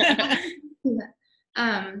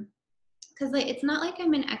because like it's not like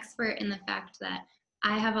I'm an expert in the fact that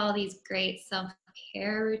I have all these great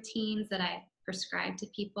self-care routines that I prescribe to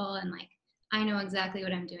people, and like I know exactly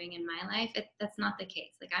what I'm doing in my life. That's not the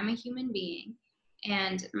case. Like, I'm a human being,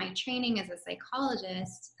 and my training as a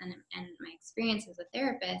psychologist and my experience as a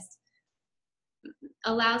therapist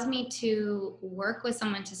allows me to work with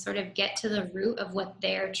someone to sort of get to the root of what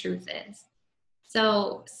their truth is.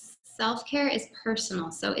 So self-care is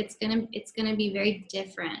personal. So it's gonna be very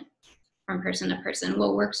different from person to person.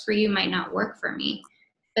 What works for you might not work for me,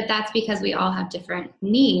 but that's because we all have different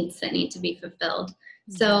needs that need to be fulfilled.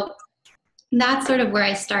 So that's sort of where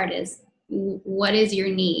I start, is what is your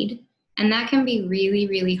need? And that can be really,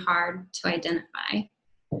 really hard to identify.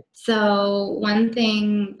 So one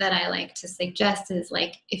thing that I like to suggest is,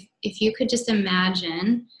 like, if you could just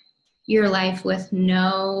imagine your life with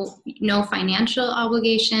no financial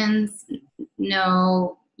obligations,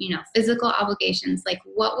 no physical obligations, like,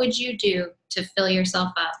 what would you do to fill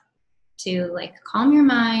yourself up, to like calm your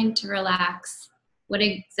mind, to relax? What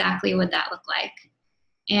exactly would that look like?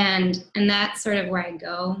 And that's sort of where I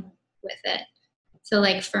go with it. So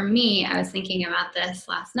like for me, I was thinking about this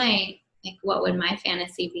last night. like what would my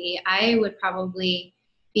fantasy be? I would probably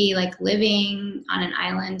be like living on an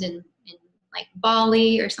island in like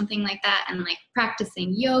Bali or something like that, and like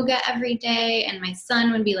practicing yoga every day. And my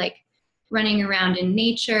son would be like running around in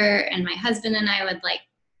nature, and my husband and I would like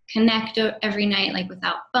connect every night, like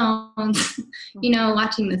without phones, you know,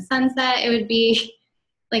 watching the sunset. It would be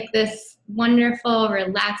like this wonderful,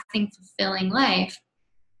 relaxing, fulfilling life,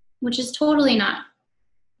 which is totally not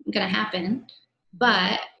going to happen.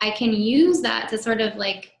 But I can use that to sort of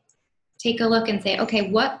like take a look and say, okay,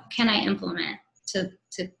 what can I implement to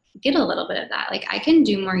get a little bit of that? Like I can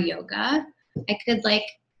do more yoga. I could like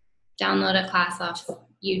download a class off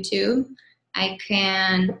YouTube. I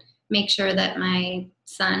can make sure that my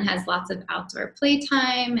son has lots of outdoor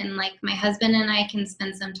playtime, and like my husband and I can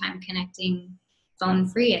spend some time connecting phone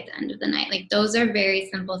free at the end of the night. Like those are very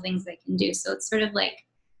simple things I can do. So it's sort of like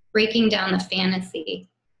breaking down the fantasy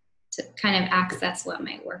to kind of access what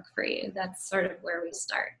might work for you. That's sort of where we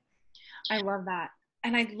start. I love that.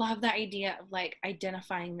 And I love the idea of like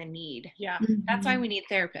identifying the need. Yeah. That's why we need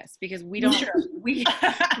therapists, because we don't, we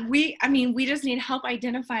just need help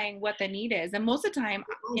identifying what the need is. And most of the time,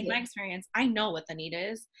 in my experience, I know what the need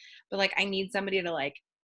is, but like, I need somebody to like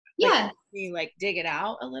dig it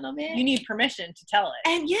out a little bit. You need permission to tell it.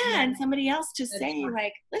 And and somebody else to say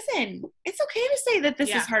like, listen, it's okay to say that this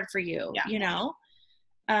is hard for you, you know?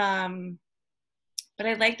 But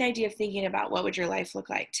I like the idea of thinking about what would your life look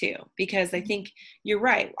like too, because I think you're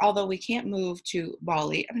right. Although we can't move to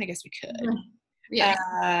Bali, I mean, I guess we could. Yeah.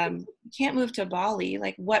 Can't move to Bali.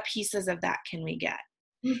 Like, what pieces of that can we get?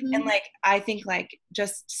 And like, I think like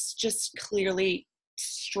just clearly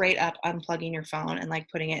straight up unplugging your phone and like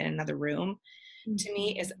putting it in another room, to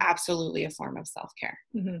me is absolutely a form of self-care.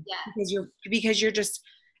 Yeah. Because you're just,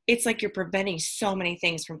 it's like you're preventing so many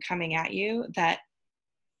things from coming at you that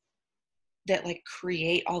like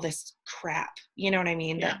create all this crap, you know what I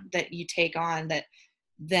mean? Yeah. That you take on that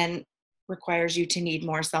then requires you to need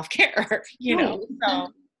more self-care, you know? So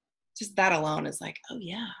just that alone is like, oh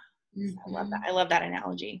yeah. I love that. I love that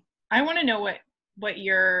analogy. I want to know what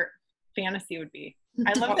your fantasy would be.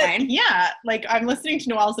 I love that. Yeah. Like I'm listening to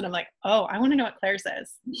Noelle's and I'm like, oh, I want to know what Claire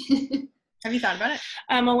says. Have you thought about it?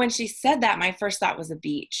 Well, when she said that, my first thought was a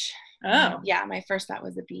beach. Oh. Yeah. My first thought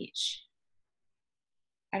was a beach.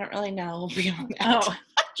 I don't really know beyond that. Oh,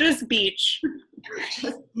 just beach.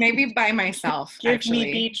 Maybe by myself. Give me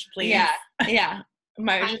beach, please. Yeah. Yeah.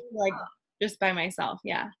 Just by myself.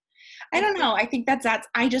 Yeah. I don't know. I think that's,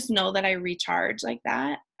 I just know that I recharge like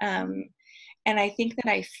that. And I think that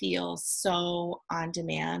I feel so on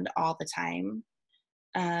demand all the time,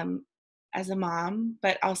 as a mom,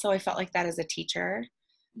 but also I felt like that as a teacher.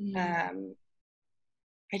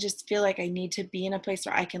 I just feel like I need to be in a place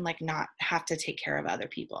where I can like not have to take care of other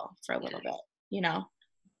people for a little bit, you know?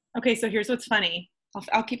 Okay. So here's what's funny.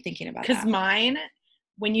 I'll keep thinking about that. Cause mine,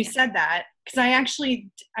 when you said that, cause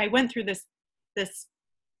I went through this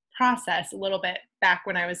process a little bit back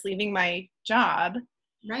when I was leaving my job.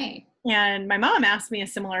 Right. And my mom asked me a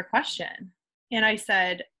similar question. And I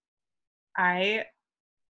said,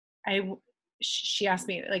 she asked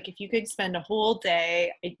me, like, if you could spend a whole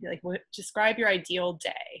day, describe your ideal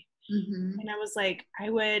day. And I was like,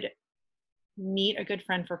 I would meet a good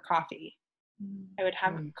friend for coffee. I would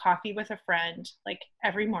have coffee with a friend, like,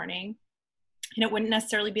 every morning. And it wouldn't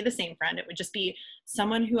necessarily be the same friend. It would just be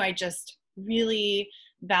someone who I just really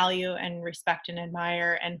value and respect and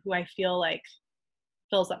admire, and who I feel like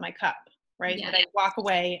fills up my cup, right? Yeah. That I walk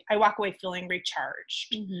away feeling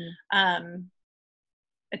recharged.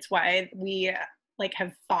 It's why we like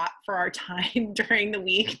have fought for our time during the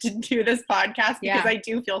week to do this podcast, because I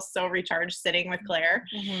do feel so recharged sitting with Claire.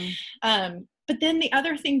 But then the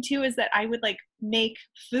other thing too is that I would like make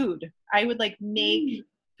food. I would like make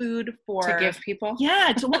food to give people.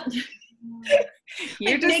 Yeah.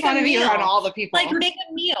 You just want to be around all the people. Like make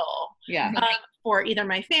a meal. Yeah. For either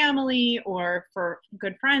my family or for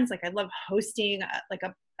good friends. Like I love hosting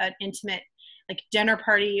an intimate like dinner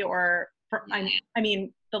party, or I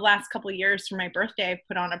mean, the last couple of years for my birthday, I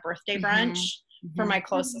put on a birthday brunch for my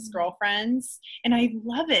closest girlfriends, and I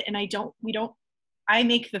love it. And I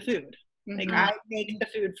make the food. Like I make the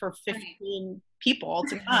food for 15 people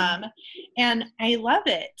to come, and I love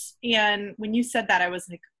it. And when you said that, I was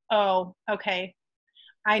like, oh, okay.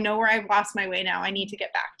 I know where I've lost my way now. I need to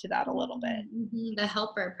get back to that a little bit. The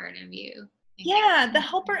helper part of you. Yeah, the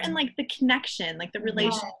helper and like the connection, like the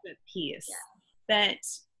relationship piece. That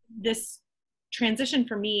this transition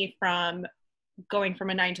for me from going from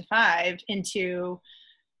a 9-to-5 into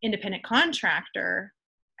independent contractor,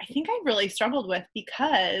 I think I really struggled with,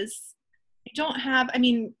 because I don't have, I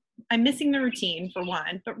mean, I'm missing the routine for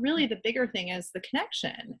one, but really the bigger thing is the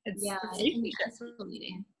connection. It's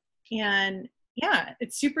depleting. And yeah,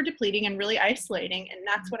 it's super depleting and really isolating. And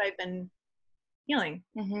that's what I've been feeling.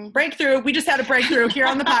 Breakthrough. We just had a breakthrough here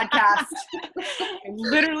on the podcast. I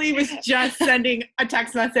literally was just sending a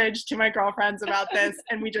text message to my girlfriends about this,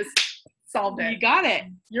 and we just solved it. You got it.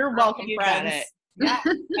 You're welcome, you friends. Got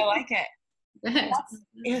it. Yeah, I like it.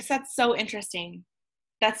 That's so interesting.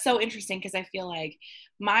 That's so interesting because I feel like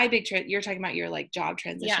my big you're talking about your like job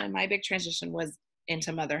transition. Yeah. My big transition was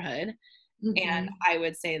into motherhood. And I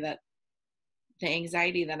would say that the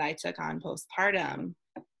anxiety that I took on postpartum,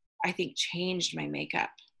 I think changed my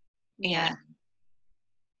makeup. And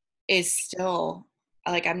is still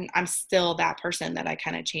like I'm still that person that I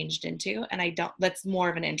kind of changed into, and that's more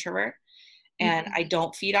of an introvert. And I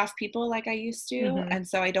don't feed off people like I used to. And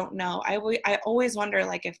so I don't know. I always wonder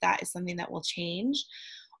like if that is something that will change,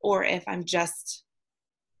 or if I'm just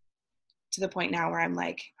to the point now where I'm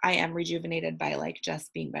like, I am rejuvenated by like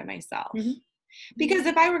just being by myself. Because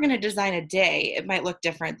if I were going to design a day, it might look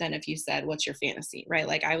different than if you said, what's your fantasy, right?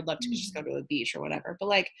 Like I would love to just go to the beach or whatever. But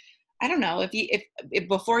like, I don't know if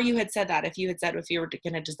before you had said that, if you had said, if you were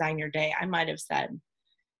going to design your day, I might've said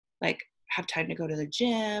like, have time to go to the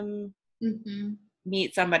gym,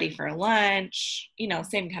 meet somebody for lunch,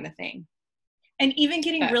 same kind of thing. And even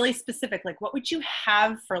getting really specific, like what would you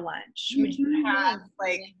have for lunch? Would you have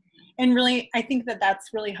and really, I think that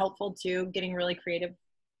that's really helpful too, getting really creative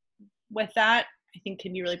with that. I think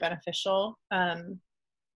can be really beneficial. I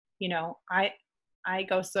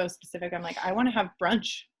go so specific. I'm like, I want to have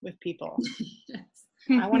brunch with people.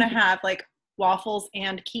 I want to have like waffles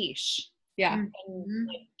and quiche. Yeah. And,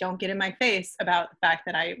 like, don't get in my face about the fact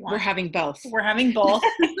that we're having both.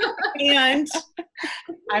 And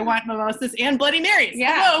I want mimosas and Bloody Marys.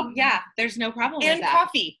 Yeah. Hello. Yeah. There's no problem and with that.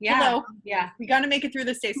 Coffee. Yeah. Hello. Yeah. We got to make it through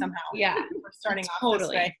this day somehow. Yeah. We're starting off this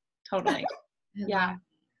way. Totally. Yeah.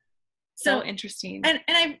 So interesting. And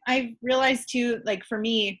I've realized too, like for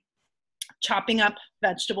me, chopping up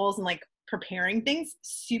vegetables and like preparing things,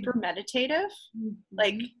 super meditative.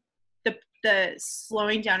 Like the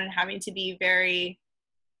slowing down and having to be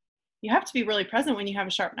you have to be really present when you have a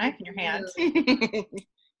sharp knife in your hand.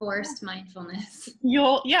 Forced mindfulness.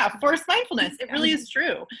 Forced mindfulness. It really is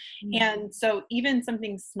true. And so even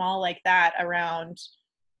something small like that around,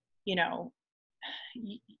 you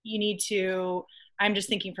need to, I'm just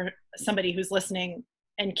thinking for somebody who's listening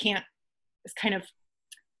and is kind of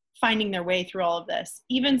finding their way through all of this,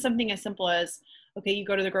 even something as simple as, okay, you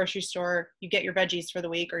go to the grocery store, you get your veggies for the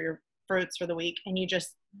week or your fruits for the week, and you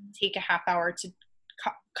just take a half hour to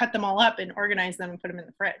cut them all up and organize them and put them in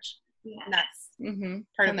the fridge. Yeah. And that's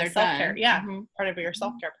part of their self-care. Yeah. Part of your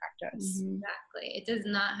self-care practice. Exactly. It does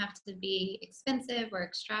not have to be expensive or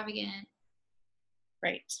extravagant.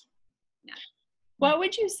 Right. Yeah. What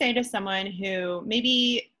would you say to someone who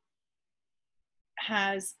maybe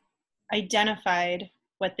has identified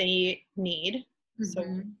what they need? So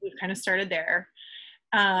we've kind of started there.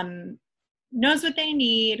 Knows what they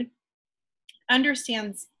need,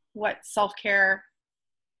 understands what self-care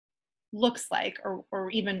looks like,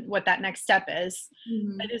 or even what that next step is,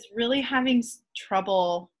 but is really having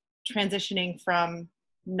trouble transitioning from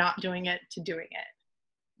not doing it to doing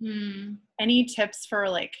it. Any tips for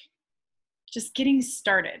like just getting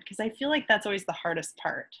started? Because I feel like that's always the hardest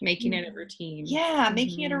part. Making it a routine. Yeah,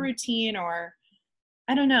 making it a routine, or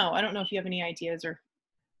I don't know if you have any ideas or.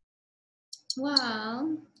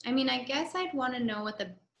 Well, I mean, I guess I'd want to know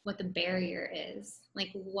what the barrier is.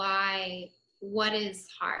 Like what is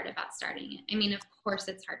hard about starting it? I mean, of course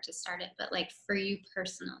it's hard to start it, but like for you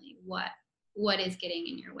personally, what is getting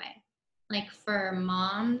in your way? Like for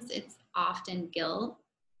moms, it's often guilt.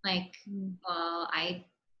 Like, well, I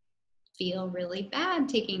feel really bad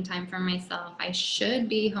taking time for myself. I should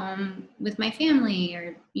be home with my family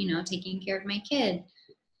or, taking care of my kid.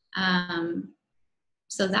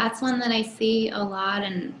 So that's one that I see a lot,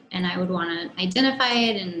 and I would want to identify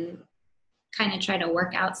it and kind of try to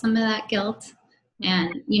work out some of that guilt.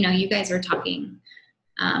 And, you guys were talking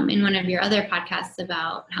in one of your other podcasts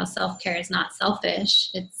about how self-care is not selfish.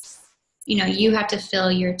 It's, you have to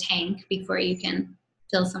fill your tank before you can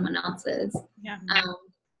fill someone else's. Yeah.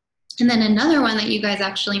 And then another one that you guys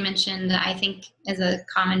actually mentioned that I think is a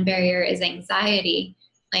common barrier is anxiety,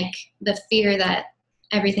 like the fear that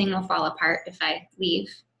everything will fall apart if I leave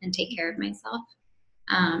and take care of myself.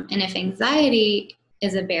 And if anxiety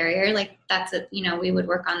is a barrier, like that's we would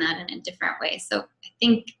work on that in a different way. So I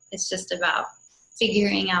think it's just about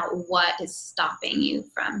figuring out what is stopping you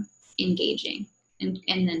from engaging and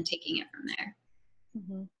then taking it from there.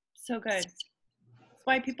 So good. That's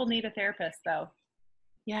why people need a therapist though.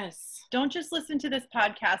 Yes. Don't just listen to this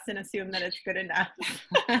podcast and assume that it's good enough.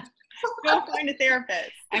 Go find a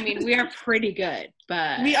therapist. I mean, we are pretty good,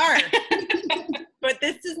 but we are. But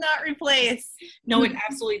this does not replace. No, it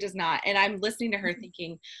absolutely does not. And I'm listening to her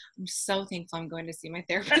thinking, I'm so thankful I'm going to see my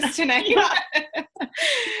therapist tonight.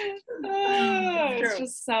 It's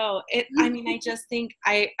just so, I mean, I just think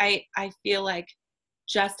I feel like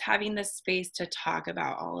just having the space to talk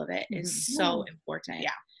about all of it is so important.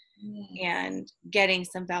 Yeah. And getting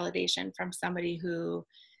some validation from somebody who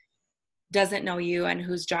doesn't know you and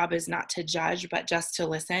whose job is not to judge, but just to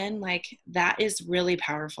listen, like that is really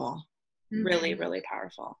powerful. Really, really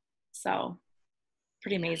powerful. So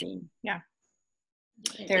pretty amazing. Yeah.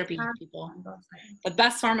 Therapy, people. The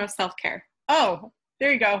best form of self-care. Oh,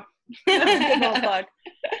 there you go. That's a good little plug.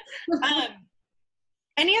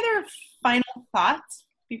 Any other final thoughts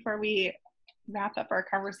before we wrap up our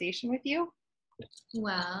conversation with you?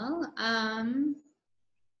 Well, I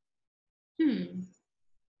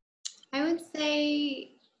would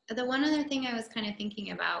say the one other thing I was kind of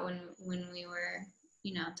thinking about when we were,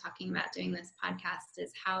 talking about doing this podcast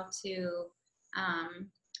is how to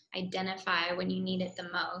identify when you need it the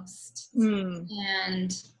most.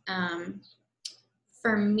 And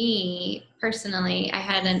for me personally, I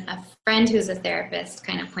had a friend who's a therapist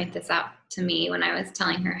kind of point this out to me when I was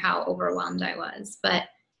telling her how overwhelmed I was. But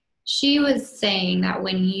she was saying that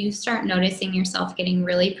when you start noticing yourself getting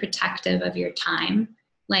really protective of your time,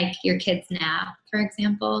 like your kid's nap, for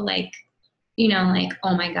example, like,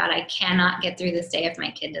 oh my God, I cannot get through this day if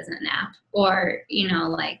my kid doesn't nap. Or,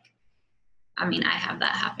 I mean, I have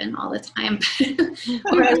that happen all the time.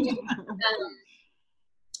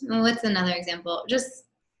 What's another example? Just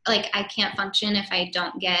like I can't function if I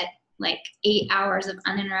don't get like 8 hours of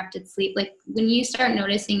uninterrupted sleep. Like when you start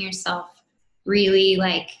noticing yourself really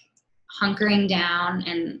like hunkering down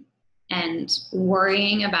and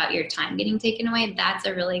worrying about your time getting taken away, that's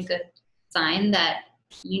a really good sign that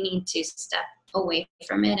you need to step away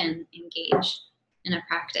from it and engage in a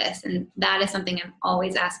practice. And that is something I'm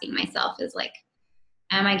always asking myself is like,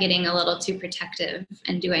 am I getting a little too protective,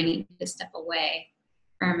 and do I need to step away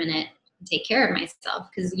for a minute and take care of myself?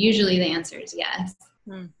 Because usually the answer is yes.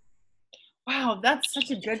 Wow, that's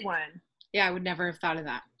such a good one. Yeah, I would never have thought of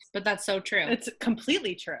that. But that's so true. It's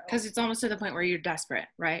completely true. Because it's almost to the point where you're desperate,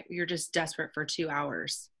 right? You're just desperate for 2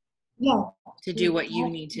 hours to do what you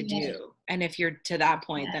need to do. And if you're to that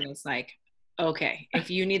point, then it's like, okay, if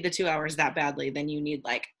you need the 2 hours that badly, then you need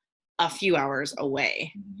like a few hours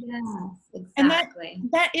away. Yes, exactly.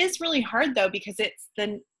 And that is really hard though, because it's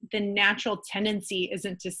the natural tendency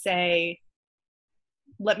isn't to say,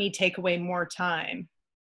 let me take away more time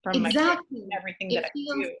from my kids and everything that I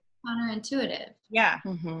do. Counterintuitive. Yeah.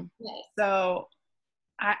 Yes. So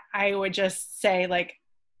I would just say, like,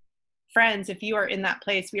 friends, if you are in that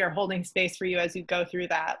place, we are holding space for you as you go through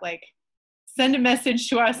that. Like, send a message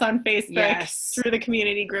to us on Facebook through the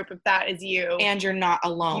community group if that is you. And you're not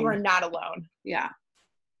alone. You are not alone. Yeah.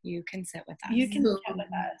 You can sit with us. You can sit with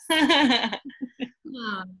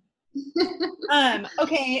us.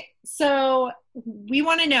 Okay, so we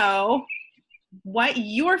want to know what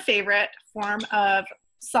your favorite form of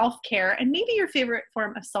self-care and maybe your favorite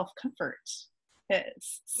form of self-comfort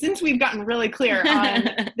is. Since we've gotten really clear on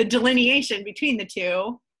the delineation between the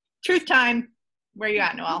two, truth time, where you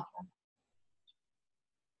at, Noelle?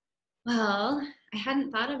 Well, I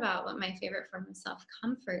hadn't thought about what my favorite form of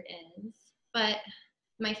self-comfort is, but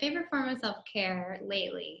my favorite form of self-care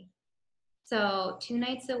lately. So 2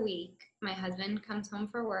 nights a week, my husband comes home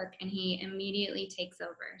for work and he immediately takes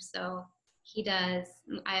over. So he does,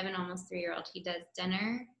 I have an almost 3-year-old, he does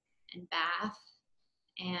dinner and bath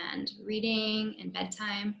and reading and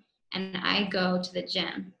bedtime, and I go to the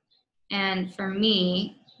gym. And for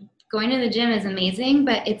me, going to the gym is amazing,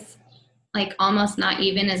 but it's like almost not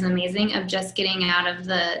even as amazing of just getting out of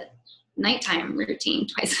the nighttime routine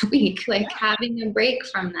twice a week. Like having a break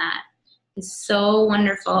from that is so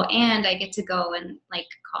wonderful. And I get to go and like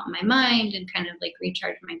calm my mind and kind of like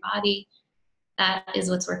recharge my body. That is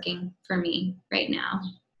what's working for me right now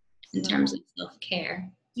in terms of self-care.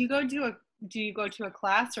 Do you go to a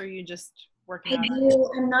class, or are you just working on it?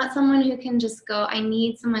 I'm not someone who can just go. I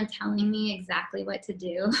need someone telling me exactly what to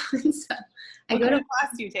do. So I go to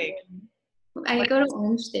class do you take? I go to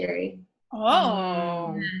Orange Theory.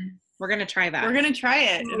 Oh. We're going to try that. We're going to try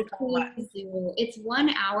it. It's 1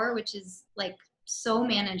 hour, which is like so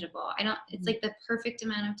manageable. It's like the perfect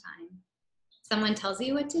amount of time. Someone tells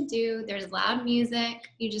you what to do. There's loud music.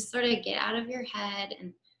 You just sort of get out of your head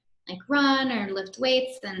and like run or lift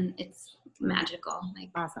weights, and it's magical.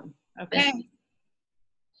 Like awesome. Okay.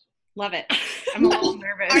 Love it. I'm a little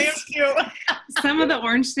nervous. I am too. Some some of the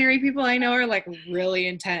Orange Theory people I know are like really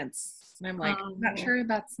intense. And I'm like, I'm not sure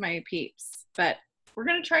that's my peeps, but we're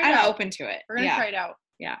going to try it out. I'm open to it. We're going to try it out.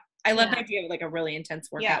 Yeah. I love the idea of like a really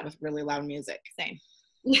intense workout with really loud music. Same.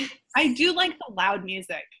 I do like the loud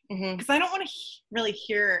music because I don't want to really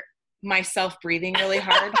hear myself breathing really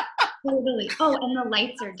hard. Totally. Oh, and the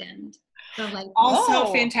lights are dimmed. The lights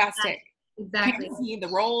also fantastic. Exactly. Can't see the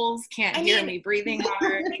rolls. Can't hear me breathing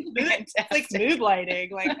hard. It's like mood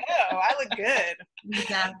lighting. Like, oh, I look good.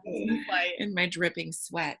 Exactly. In my dripping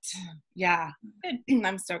sweat. Yeah.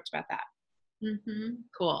 I'm stoked about that. Mm-hmm.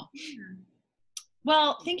 Cool.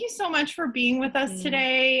 Well, thank you so much for being with us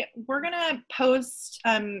today. We're going to post,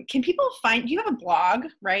 can people find, you have a blog,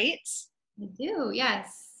 right? I do,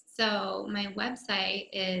 yes. So my website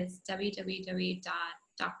is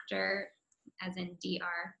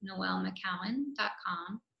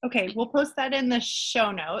www.drnoelmccowan.com. Okay, we'll post that in the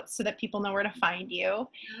show notes so that people know where to find you.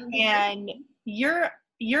 And you're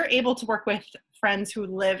able to work with friends who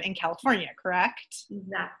live in California, correct?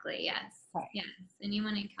 Exactly, yes. Okay. Yes.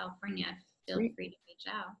 Anyone in California, feel free to reach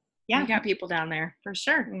out. Yeah, we got people down there. For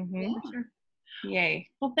sure. Mm-hmm. Yeah. For sure. Yay.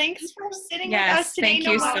 Well, thanks for sitting with us today. Thank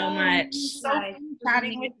you so much. So fun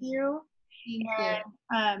chatting with you. Thank you.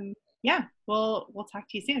 Yeah, we'll talk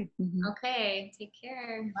to you soon. Okay, take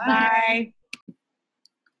care. Bye.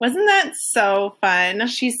 Wasn't that so fun?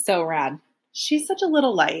 She's so rad. She's such a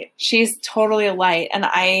little light. She's totally a light. And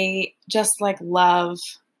I just like love,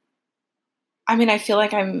 I mean, I feel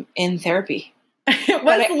like I'm in therapy. But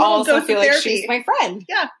I also feel like she's my friend.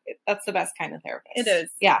 Yeah. That's the best kind of therapist. It is.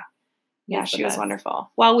 Yeah. Yeah, she was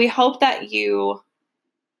wonderful. Well, we hope that you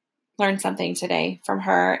learned something today from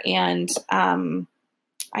her. And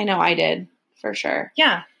I know I did for sure.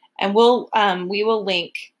 Yeah. And we will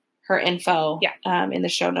link her info in the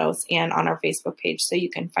show notes and on our Facebook page so you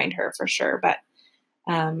can find her for sure. But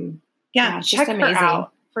check her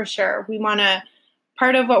out for sure. We want to,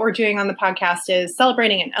 part of what we're doing on the podcast is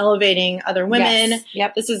celebrating and elevating other women. Yes.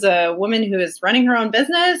 Yep. This is a woman who is running her own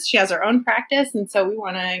business. She has her own practice. And so we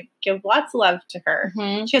want to give lots of love to her.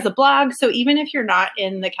 Mm-hmm. She has a blog. So even if you're not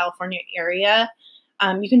in the California area,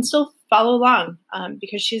 you can still follow along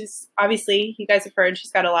because she's obviously, you guys have heard,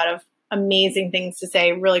 she's got a lot of amazing things to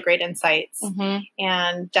say, really great insights,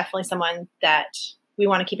 and definitely someone that we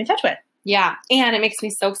want to keep in touch with. Yeah. And it makes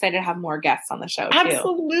me so excited to have more guests on the show, too.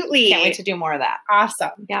 Absolutely. Can't wait to do more of that.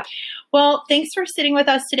 Awesome. Yeah. Well, thanks for sitting with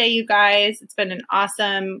us today, you guys. It's been an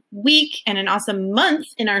awesome week and an awesome month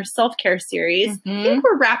in our self-care series. I think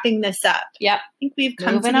we're wrapping this up. Yep. I think we've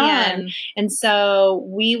come to the end. And so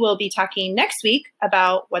we will be talking next week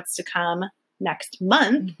about what's to come next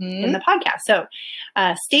month in the podcast. So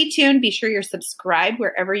stay tuned. Be sure you're subscribed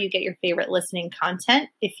wherever you get your favorite listening content.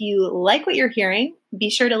 If you like what you're hearing,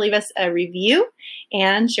 be sure to leave us a review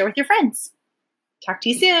and share with your friends. Talk to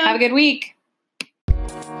you soon. Have a good week.